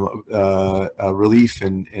Relief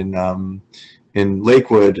in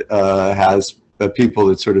Lakewood has people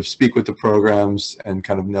that sort of speak with the programs and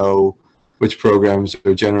kind of know which programs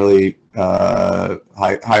are generally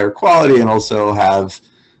higher quality, and also have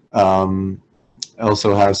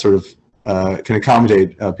sort of can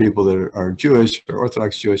accommodate people that are Jewish or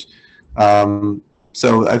Orthodox Jewish.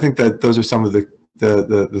 So I think that those are some of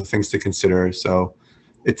the things to consider. So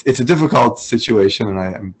it's a difficult situation, and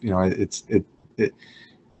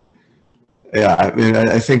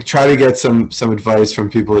I think try to get some advice from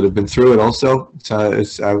people that have been through it also. I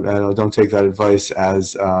don't take that advice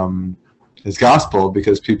as gospel,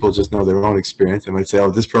 because people just know their own experience. They might say,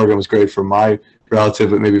 oh, this program was great for my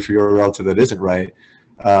relative, but maybe for your relative that isn't right.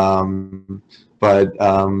 I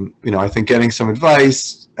think getting some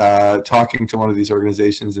advice, talking to one of these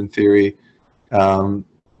organizations in theory, some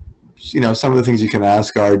of the things you can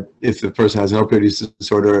ask are, if the person has an opioid use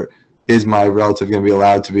disorder, is my relative going to be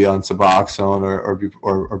allowed to be on Suboxone or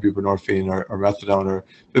buprenorphine or methadone or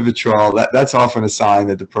Vivitrol? That's often a sign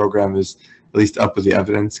that the program is at least up with the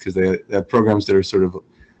evidence, because they have programs that are sort of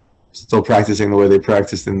still practicing the way they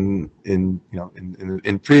practiced in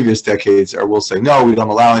previous decades, or will say, no, we don't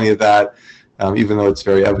allow any of that, even though it's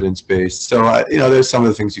very evidence-based. So, there's some of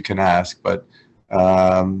the things you can ask, but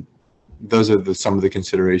those are some of the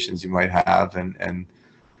considerations you might have, and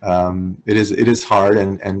it is hard,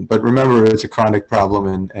 but remember, it's a chronic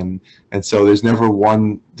problem, and so there's never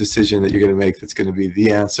one decision that you're going to make that's going to be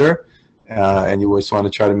the answer, and you always want to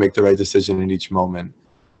try to make the right decision in each moment.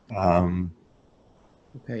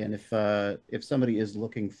 Okay, and if somebody is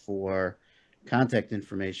looking for contact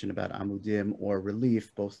information about Amudim or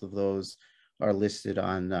Relief, both of those are listed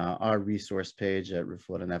on our resource page at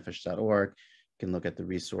refuatanefesh.org. You can look at the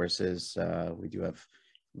resources. We do have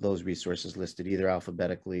those resources listed either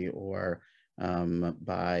alphabetically or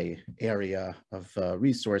by area of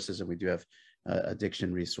resources, and we do have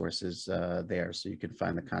addiction resources there, so you can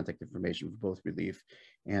find the contact information for both Relief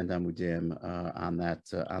and Amudim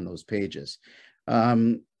on those pages.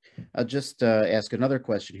 I'll just ask another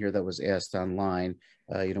question here that was asked online.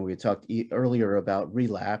 We talked earlier about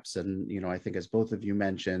relapse, and I think, as both of you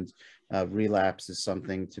mentioned, relapse is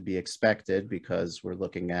something to be expected, because we're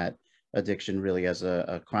looking at addiction really as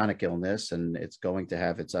a chronic illness, and it's going to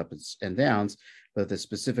have its ups and downs. But the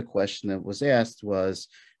specific question that was asked was,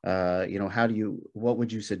 what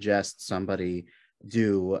would you suggest somebody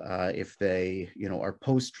do if they, are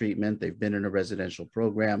post-treatment, they've been in a residential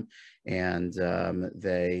program, and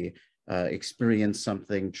they experience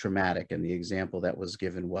something traumatic? And the example that was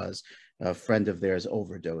given was a friend of theirs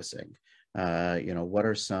overdosing. What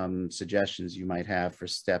are some suggestions you might have for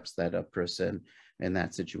steps that a person in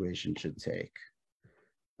that situation should take?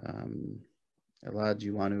 Elad, do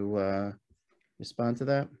you want to respond to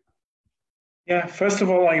that? Yeah, first of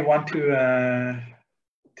all, I want to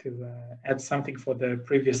add something for the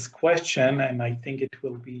previous question, and I think it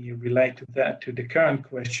will be related to the current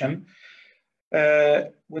question.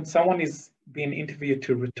 When someone is being interviewed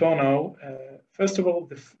to Retorno, first of all,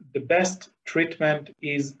 the best treatment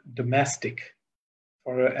is domestic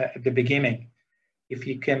or at the beginning. If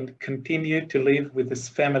he can continue to live with his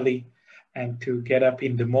family and to get up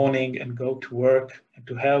in the morning and go to work and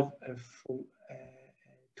to have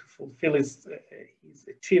to fulfill his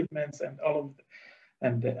achievements and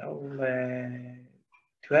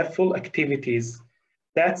to have full activities,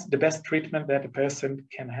 that's the best treatment that a person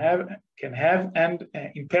can have. And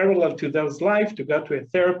in parallel to those life, to go to a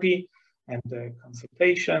therapy and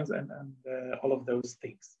consultations and all of those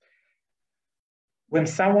things. When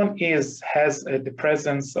someone has the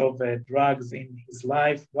presence of drugs in his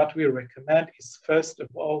life, what we recommend is first of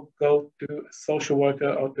all, go to a social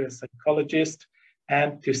worker or to a psychologist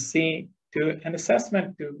and to an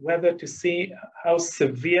assessment to whether to see how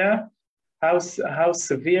severe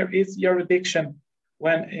is your addiction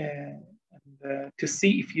to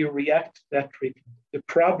see if you react to that treatment. The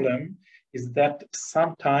problem is that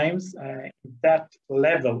sometimes that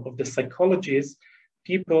level of the psychologists,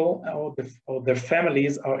 people or their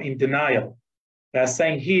families are in denial. They are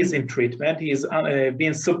saying he is in treatment, he is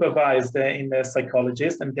being supervised in a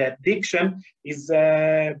psychologist, and the addiction is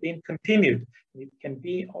being continued. It can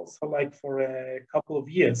be also like for a couple of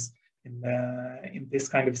years in this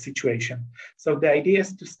kind of situation. So the idea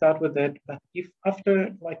is to start with that, but if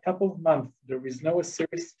after like a couple of months there is no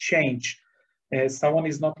serious change, someone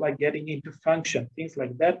is not like getting into function, things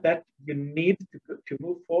like that, that you need to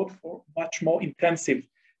move forward for much more intensive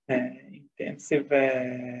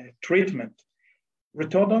treatment.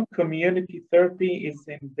 Retorno community therapy is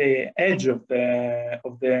in the edge of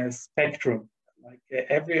the spectrum. Like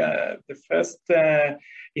the first,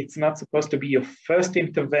 it's not supposed to be your first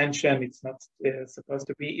intervention. It's not supposed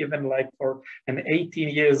to be even like for an 18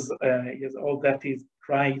 years old that is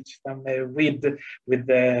trying some read with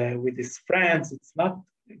his friends. It's not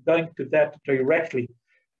going to that directly,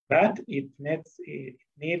 but it needs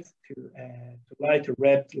to light a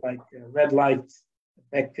red light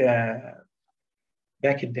back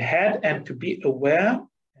in the head, and to be aware,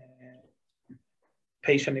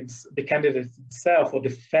 the candidate himself or the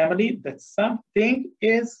family, that something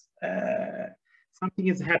is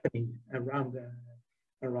happening around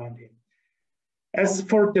him. As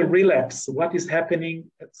for the relapse, what is happening?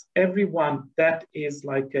 It's everyone that is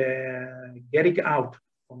like getting out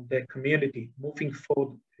from the community, moving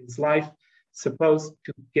forward in his life, supposed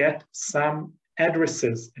to get some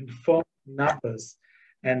addresses and phone numbers,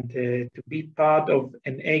 and to be part of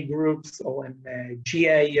NA groups or an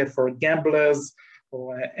GA for gamblers,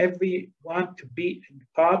 or everyone to be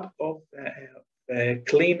part of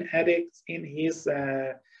clean addicts in his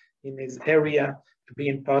area, to be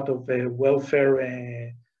in part of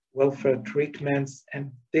welfare treatments.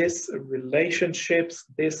 And this relationships,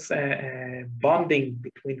 this bonding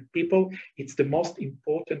between people, it's the most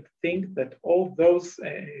important thing, that all those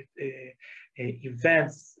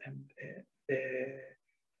events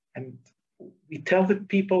and we tell the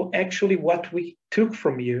people, actually what we took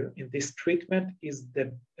from you in this treatment is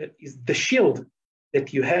the shield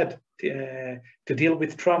that you had to deal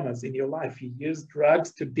with traumas in your life. You used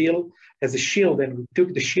drugs to deal as a shield, and we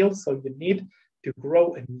took the shield, so you need to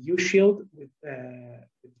grow a new shield with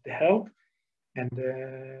the help. And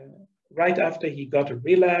right after he got a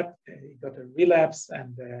relapse,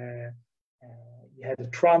 and he had a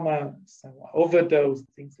trauma, some overdose,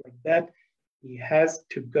 things like that. He has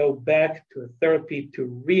to go back to a therapy to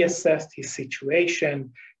reassess his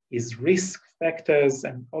situation, his risk factors,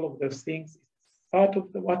 and all of those things. It's part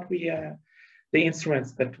of the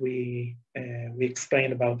instruments that we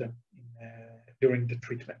explain about them during the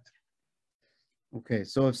treatment. Okay,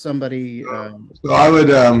 so if somebody, so I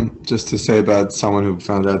would just to say about someone who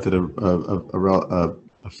found out that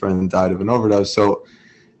a friend died of an overdose. So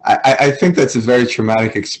I think that's a very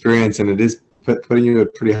traumatic experience, and it is putting you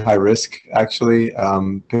at pretty high risk, actually.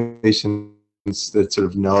 Patients that sort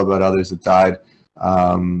of know about others that died,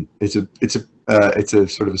 it's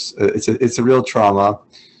a real trauma,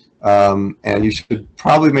 and you should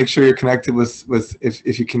probably make sure you're connected with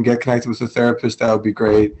if you can get connected with a therapist, that would be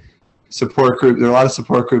great. Support group, there are a lot of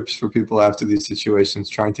support groups for people after these situations,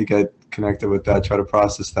 trying to get connected with that, try to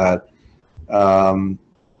process that.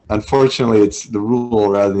 Unfortunately, it's the rule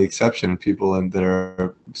rather than the exception. People that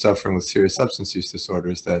are suffering with serious substance use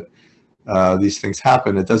disorders, that these things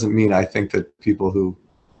happen. It doesn't mean, I think that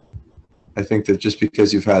just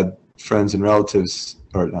because you've had friends and relatives,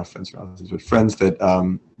 or not friends and relatives, but friends that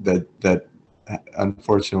that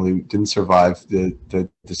unfortunately didn't survive the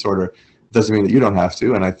disorder, doesn't mean that you don't have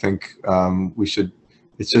to. And I think we should.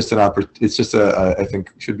 It's just I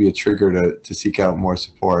think should be a trigger to seek out more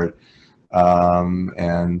support.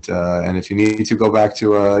 And if you need to go back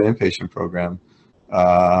to an inpatient program,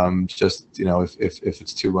 just, if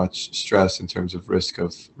it's too much stress in terms of risk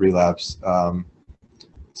of relapse. So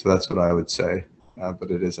that's what I would say. But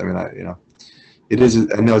it is, it is,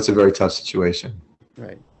 I know it's a very tough situation.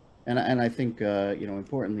 Right. And I think,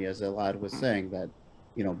 importantly, as Elad was saying, that,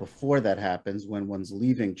 before that happens, when one's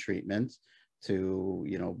leaving treatment, to,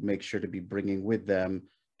 make sure to be bringing with them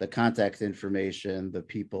the contact information, the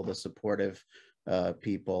people, the supportive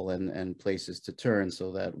people and places to turn,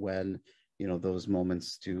 so that when those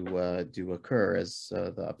moments do occur, as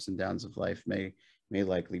the ups and downs of life may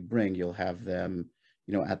likely bring, you'll have them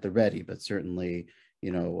at the ready. But certainly,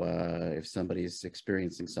 if somebody's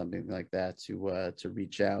experiencing something like that, to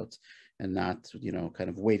reach out and not kind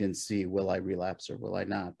of wait and see, will I relapse or will I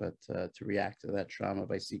not, but to react to that trauma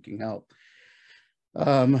by seeking help.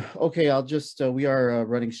 Okay, I'll just, we are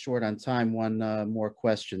running short on time. One more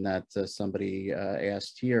question that somebody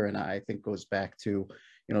asked here, and I think goes back to,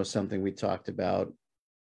 something we talked about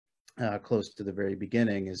close to the very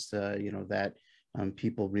beginning, is, that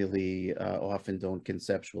people really often don't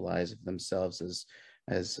conceptualize of themselves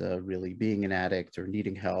as really being an addict or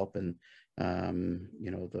needing help. And,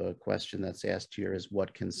 the question that's asked here is,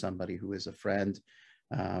 what can somebody who is a friend,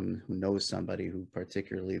 who knows somebody who,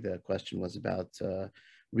 particularly the question was about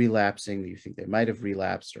relapsing, you think they might have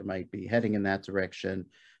relapsed or might be heading in that direction,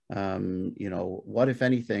 what, if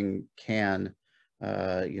anything, can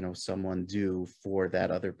someone do for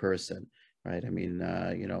that other person, right? I mean,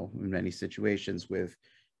 in many situations with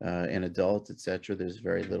an adult, etc., there's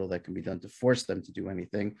very little that can be done to force them to do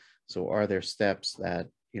anything. So are there steps that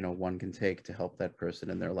one can take to help that person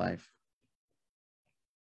in their life?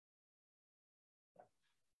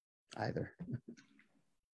 Either.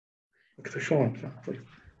 Dr. Shulman, please.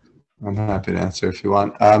 I'm happy to answer if you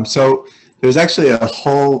want. So there's actually a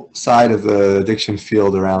whole side of the addiction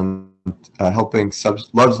field around helping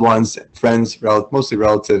loved ones, friends, mostly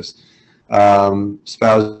relatives,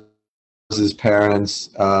 spouses,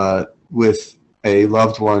 parents, with a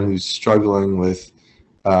loved one who's struggling with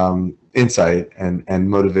insight and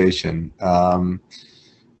motivation.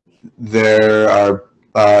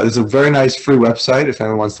 There's a very nice free website, if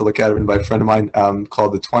anyone wants to look at it, written by a friend of mine,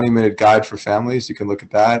 called the 20-Minute Guide for Families. You can look at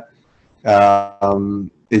that.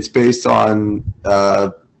 It's based on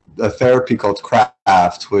a therapy called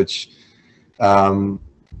CRAFT, which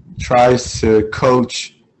tries to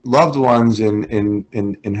coach loved ones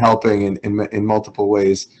in helping in multiple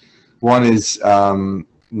ways. One is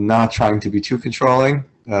not trying to be too controlling.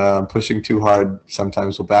 Pushing too hard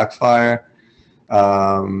sometimes will backfire.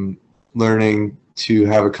 Learning to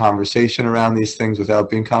have a conversation around these things without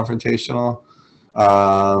being confrontational.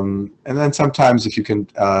 And then sometimes, if you can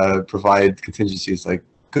provide contingencies like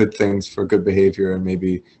good things for good behavior and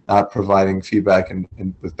maybe not providing feedback and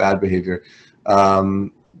with bad behavior.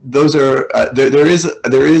 Those are there is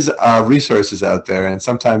resources out there, and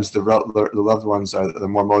sometimes the loved ones are the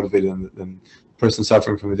more motivated than the person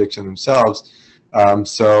suffering from addiction themselves.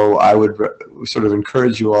 So I would sort of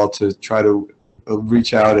encourage you all to try to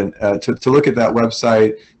reach out and to look at that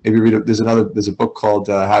website. Maybe read it. There's a book called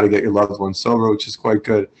How to Get Your Loved One Sober, which is quite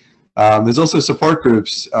good. There's also support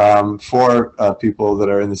groups for people that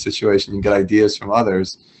are in the situation. You can get ideas from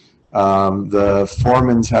others. The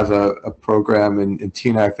Foremans have a program in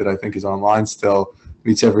TNAC that I think is online still,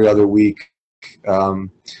 meets every other week,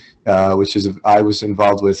 which I was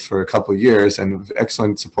involved with for a couple of years, and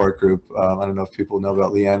excellent support group. I don't know if people know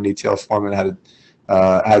about Leanne Netail. Foreman had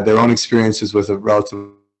their own experiences with a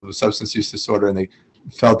relative substance use disorder, and they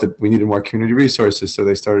felt that we needed more community resources, so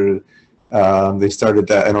they started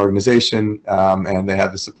an organization, and they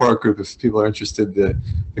have a support group. If people are interested, the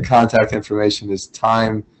contact information is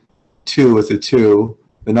time2 with the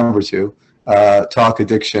number 2,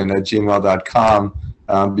 talkaddiction@gmail.com.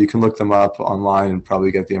 You can look them up online and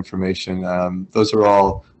probably get the information. Those are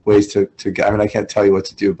all ways to get. I mean, I can't tell you what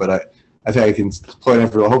to do, but I think I can point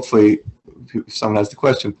everyone. Hopefully, if someone has the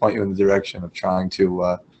question, point you in the direction of trying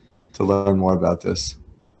to learn more about this.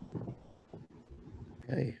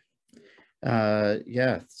 Okay.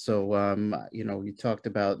 Yeah. So, you talked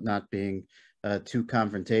about not being too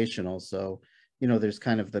confrontational. So, there's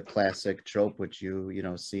kind of the classic trope, which you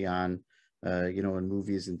see on, in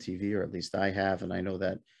movies and TV, or at least I have. And I know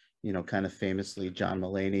that, kind of famously, John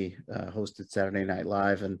Mulaney hosted Saturday Night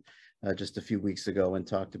Live and just a few weeks ago, and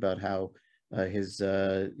talked about how his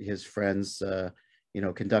friends,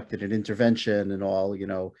 conducted an intervention and all,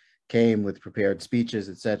 came with prepared speeches,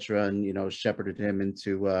 etc., and, shepherded him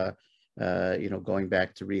into, going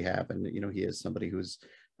back to rehab. And, he is somebody who's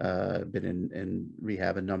been in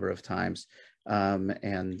rehab a number of times. So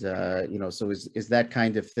is that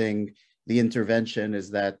kind of thing, the intervention, is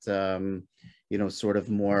that, sort of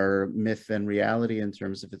more myth than reality in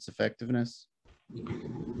terms of its effectiveness?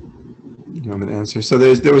 You want me to answer? So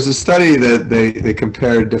there was a study that they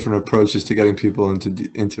compared different approaches to getting people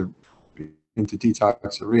into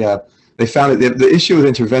detox or rehab. They found that the issue with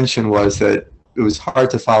intervention was that it was hard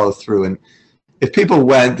to follow through. And if people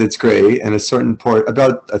went, that's great. And a certain part,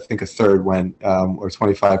 about I think a third went, or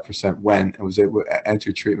 25% went and was able to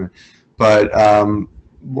enter treatment. But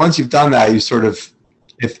once you've done that, you sort of,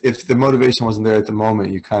 if the motivation wasn't there at the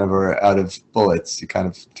moment, you kind of are out of bullets. You kind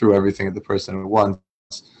of threw everything at the person at once.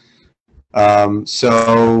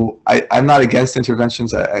 So I'm not against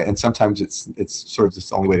interventions, and sometimes it's sort of just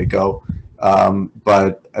the only way to go.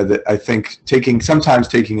 But I think sometimes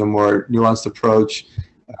taking a more nuanced approach,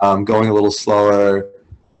 going a little slower,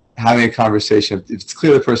 having a conversation. If it's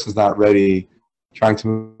clear the person's not ready, trying to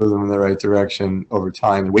move them in the right direction over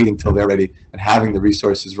time and waiting till they're ready and having the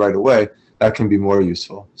resources right away, that can be more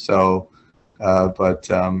useful. So, yeah.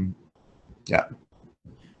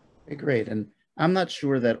 Okay, great. And I'm not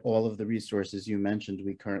sure that all of the resources you mentioned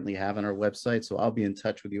we currently have on our website, so I'll be in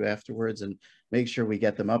touch with you afterwards and make sure we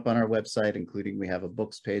get them up on our website, including we have a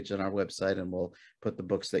books page on our website, and we'll put the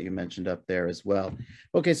books that you mentioned up there as well.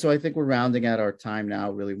 Okay, so I think we're rounding out our time now.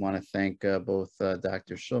 Really want to thank both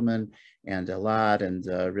Dr. Shulman and Elad, and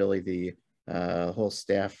really the whole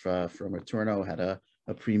staff from Retorno. Had a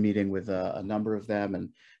pre-meeting with a number of them, and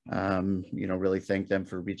really thank them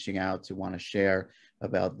for reaching out to want to share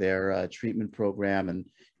about their treatment program. And,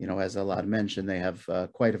 as Elad mentioned, they have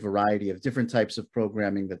quite a variety of different types of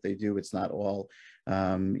programming that they do. It's not all,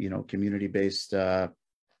 community-based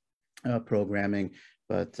programming,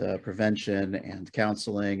 but prevention and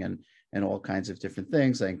counseling and all kinds of different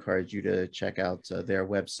things. I encourage you to check out their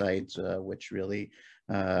website, which really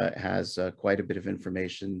has quite a bit of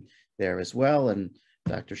information there as well. And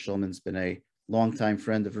Dr. Shulman's been a longtime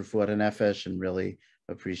friend of Refuat HaNefesh, and really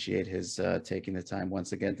appreciate his taking the time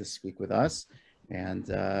once again to speak with us. And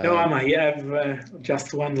no, I have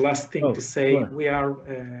just one last thing to say. Sure. We are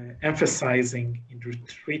emphasizing in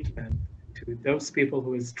treatment to those people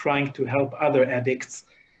who is trying to help other addicts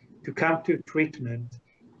to come to treatment.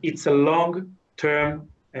 It's a long-term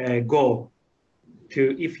goal.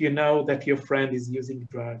 If you know that your friend is using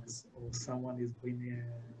drugs or someone is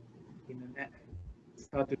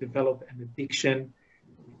start to develop an addiction,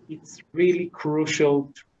 it's really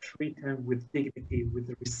crucial to treat him with dignity,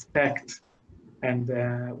 with respect. And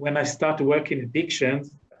when I started working in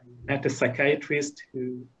addictions, I met a psychiatrist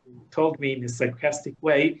who told me in a sarcastic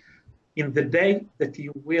way, in the day that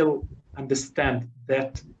you will understand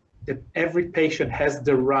that every patient has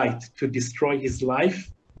the right to destroy his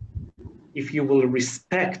life, if you will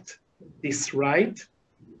respect this right,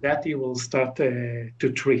 that you will start to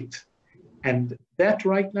treat. And that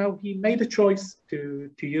right now, he made a choice to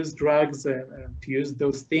use drugs, to use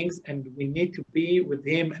those things. And we need to be with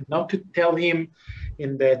him and not to tell him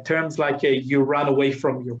in the terms like you run away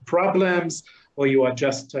from your problems, or you are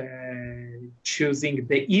just choosing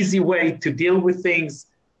the easy way to deal with things.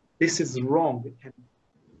 This is wrong. And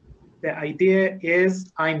the idea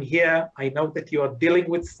is, I'm here. I know that you are dealing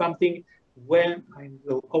with something. When I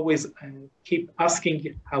will always keep asking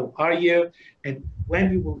you, how are you? And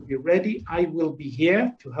when you will be ready, I will be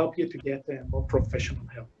here to help you to get more professional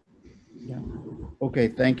help. Yeah. Okay,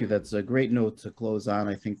 thank you. That's a great note to close on.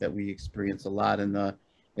 I think that we experience a lot in the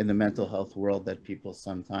mental health world, that people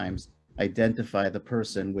sometimes identify the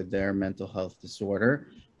person with their mental health disorder,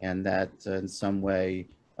 and that in some way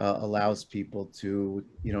allows people to,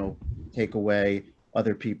 take away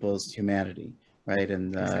other people's humanity. Right.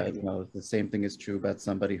 And, exactly. The same thing is true about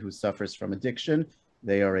somebody who suffers from addiction.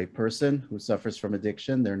 They are a person who suffers from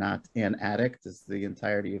addiction. They're not an addict. It's the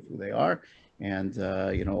entirety of who they are. And,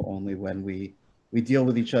 only when we deal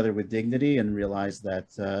with each other with dignity and realize that,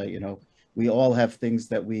 we all have things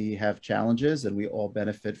that we have challenges, and we all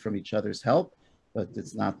benefit from each other's help. But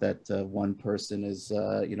it's not that one person is,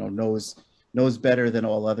 knows better than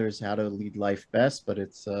all others how to lead life best, but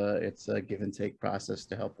it's a give and take process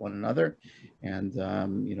to help one another. And,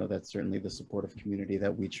 that's certainly the supportive community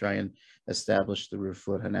that we try and establish through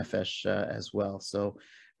Refuat HaNefesh as well. So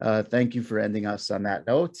thank you for ending us on that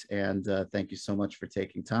note. And thank you so much for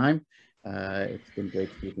taking time. It's been great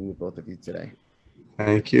speaking with both of you today.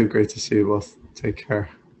 Thank you. Great to see you both. Take care.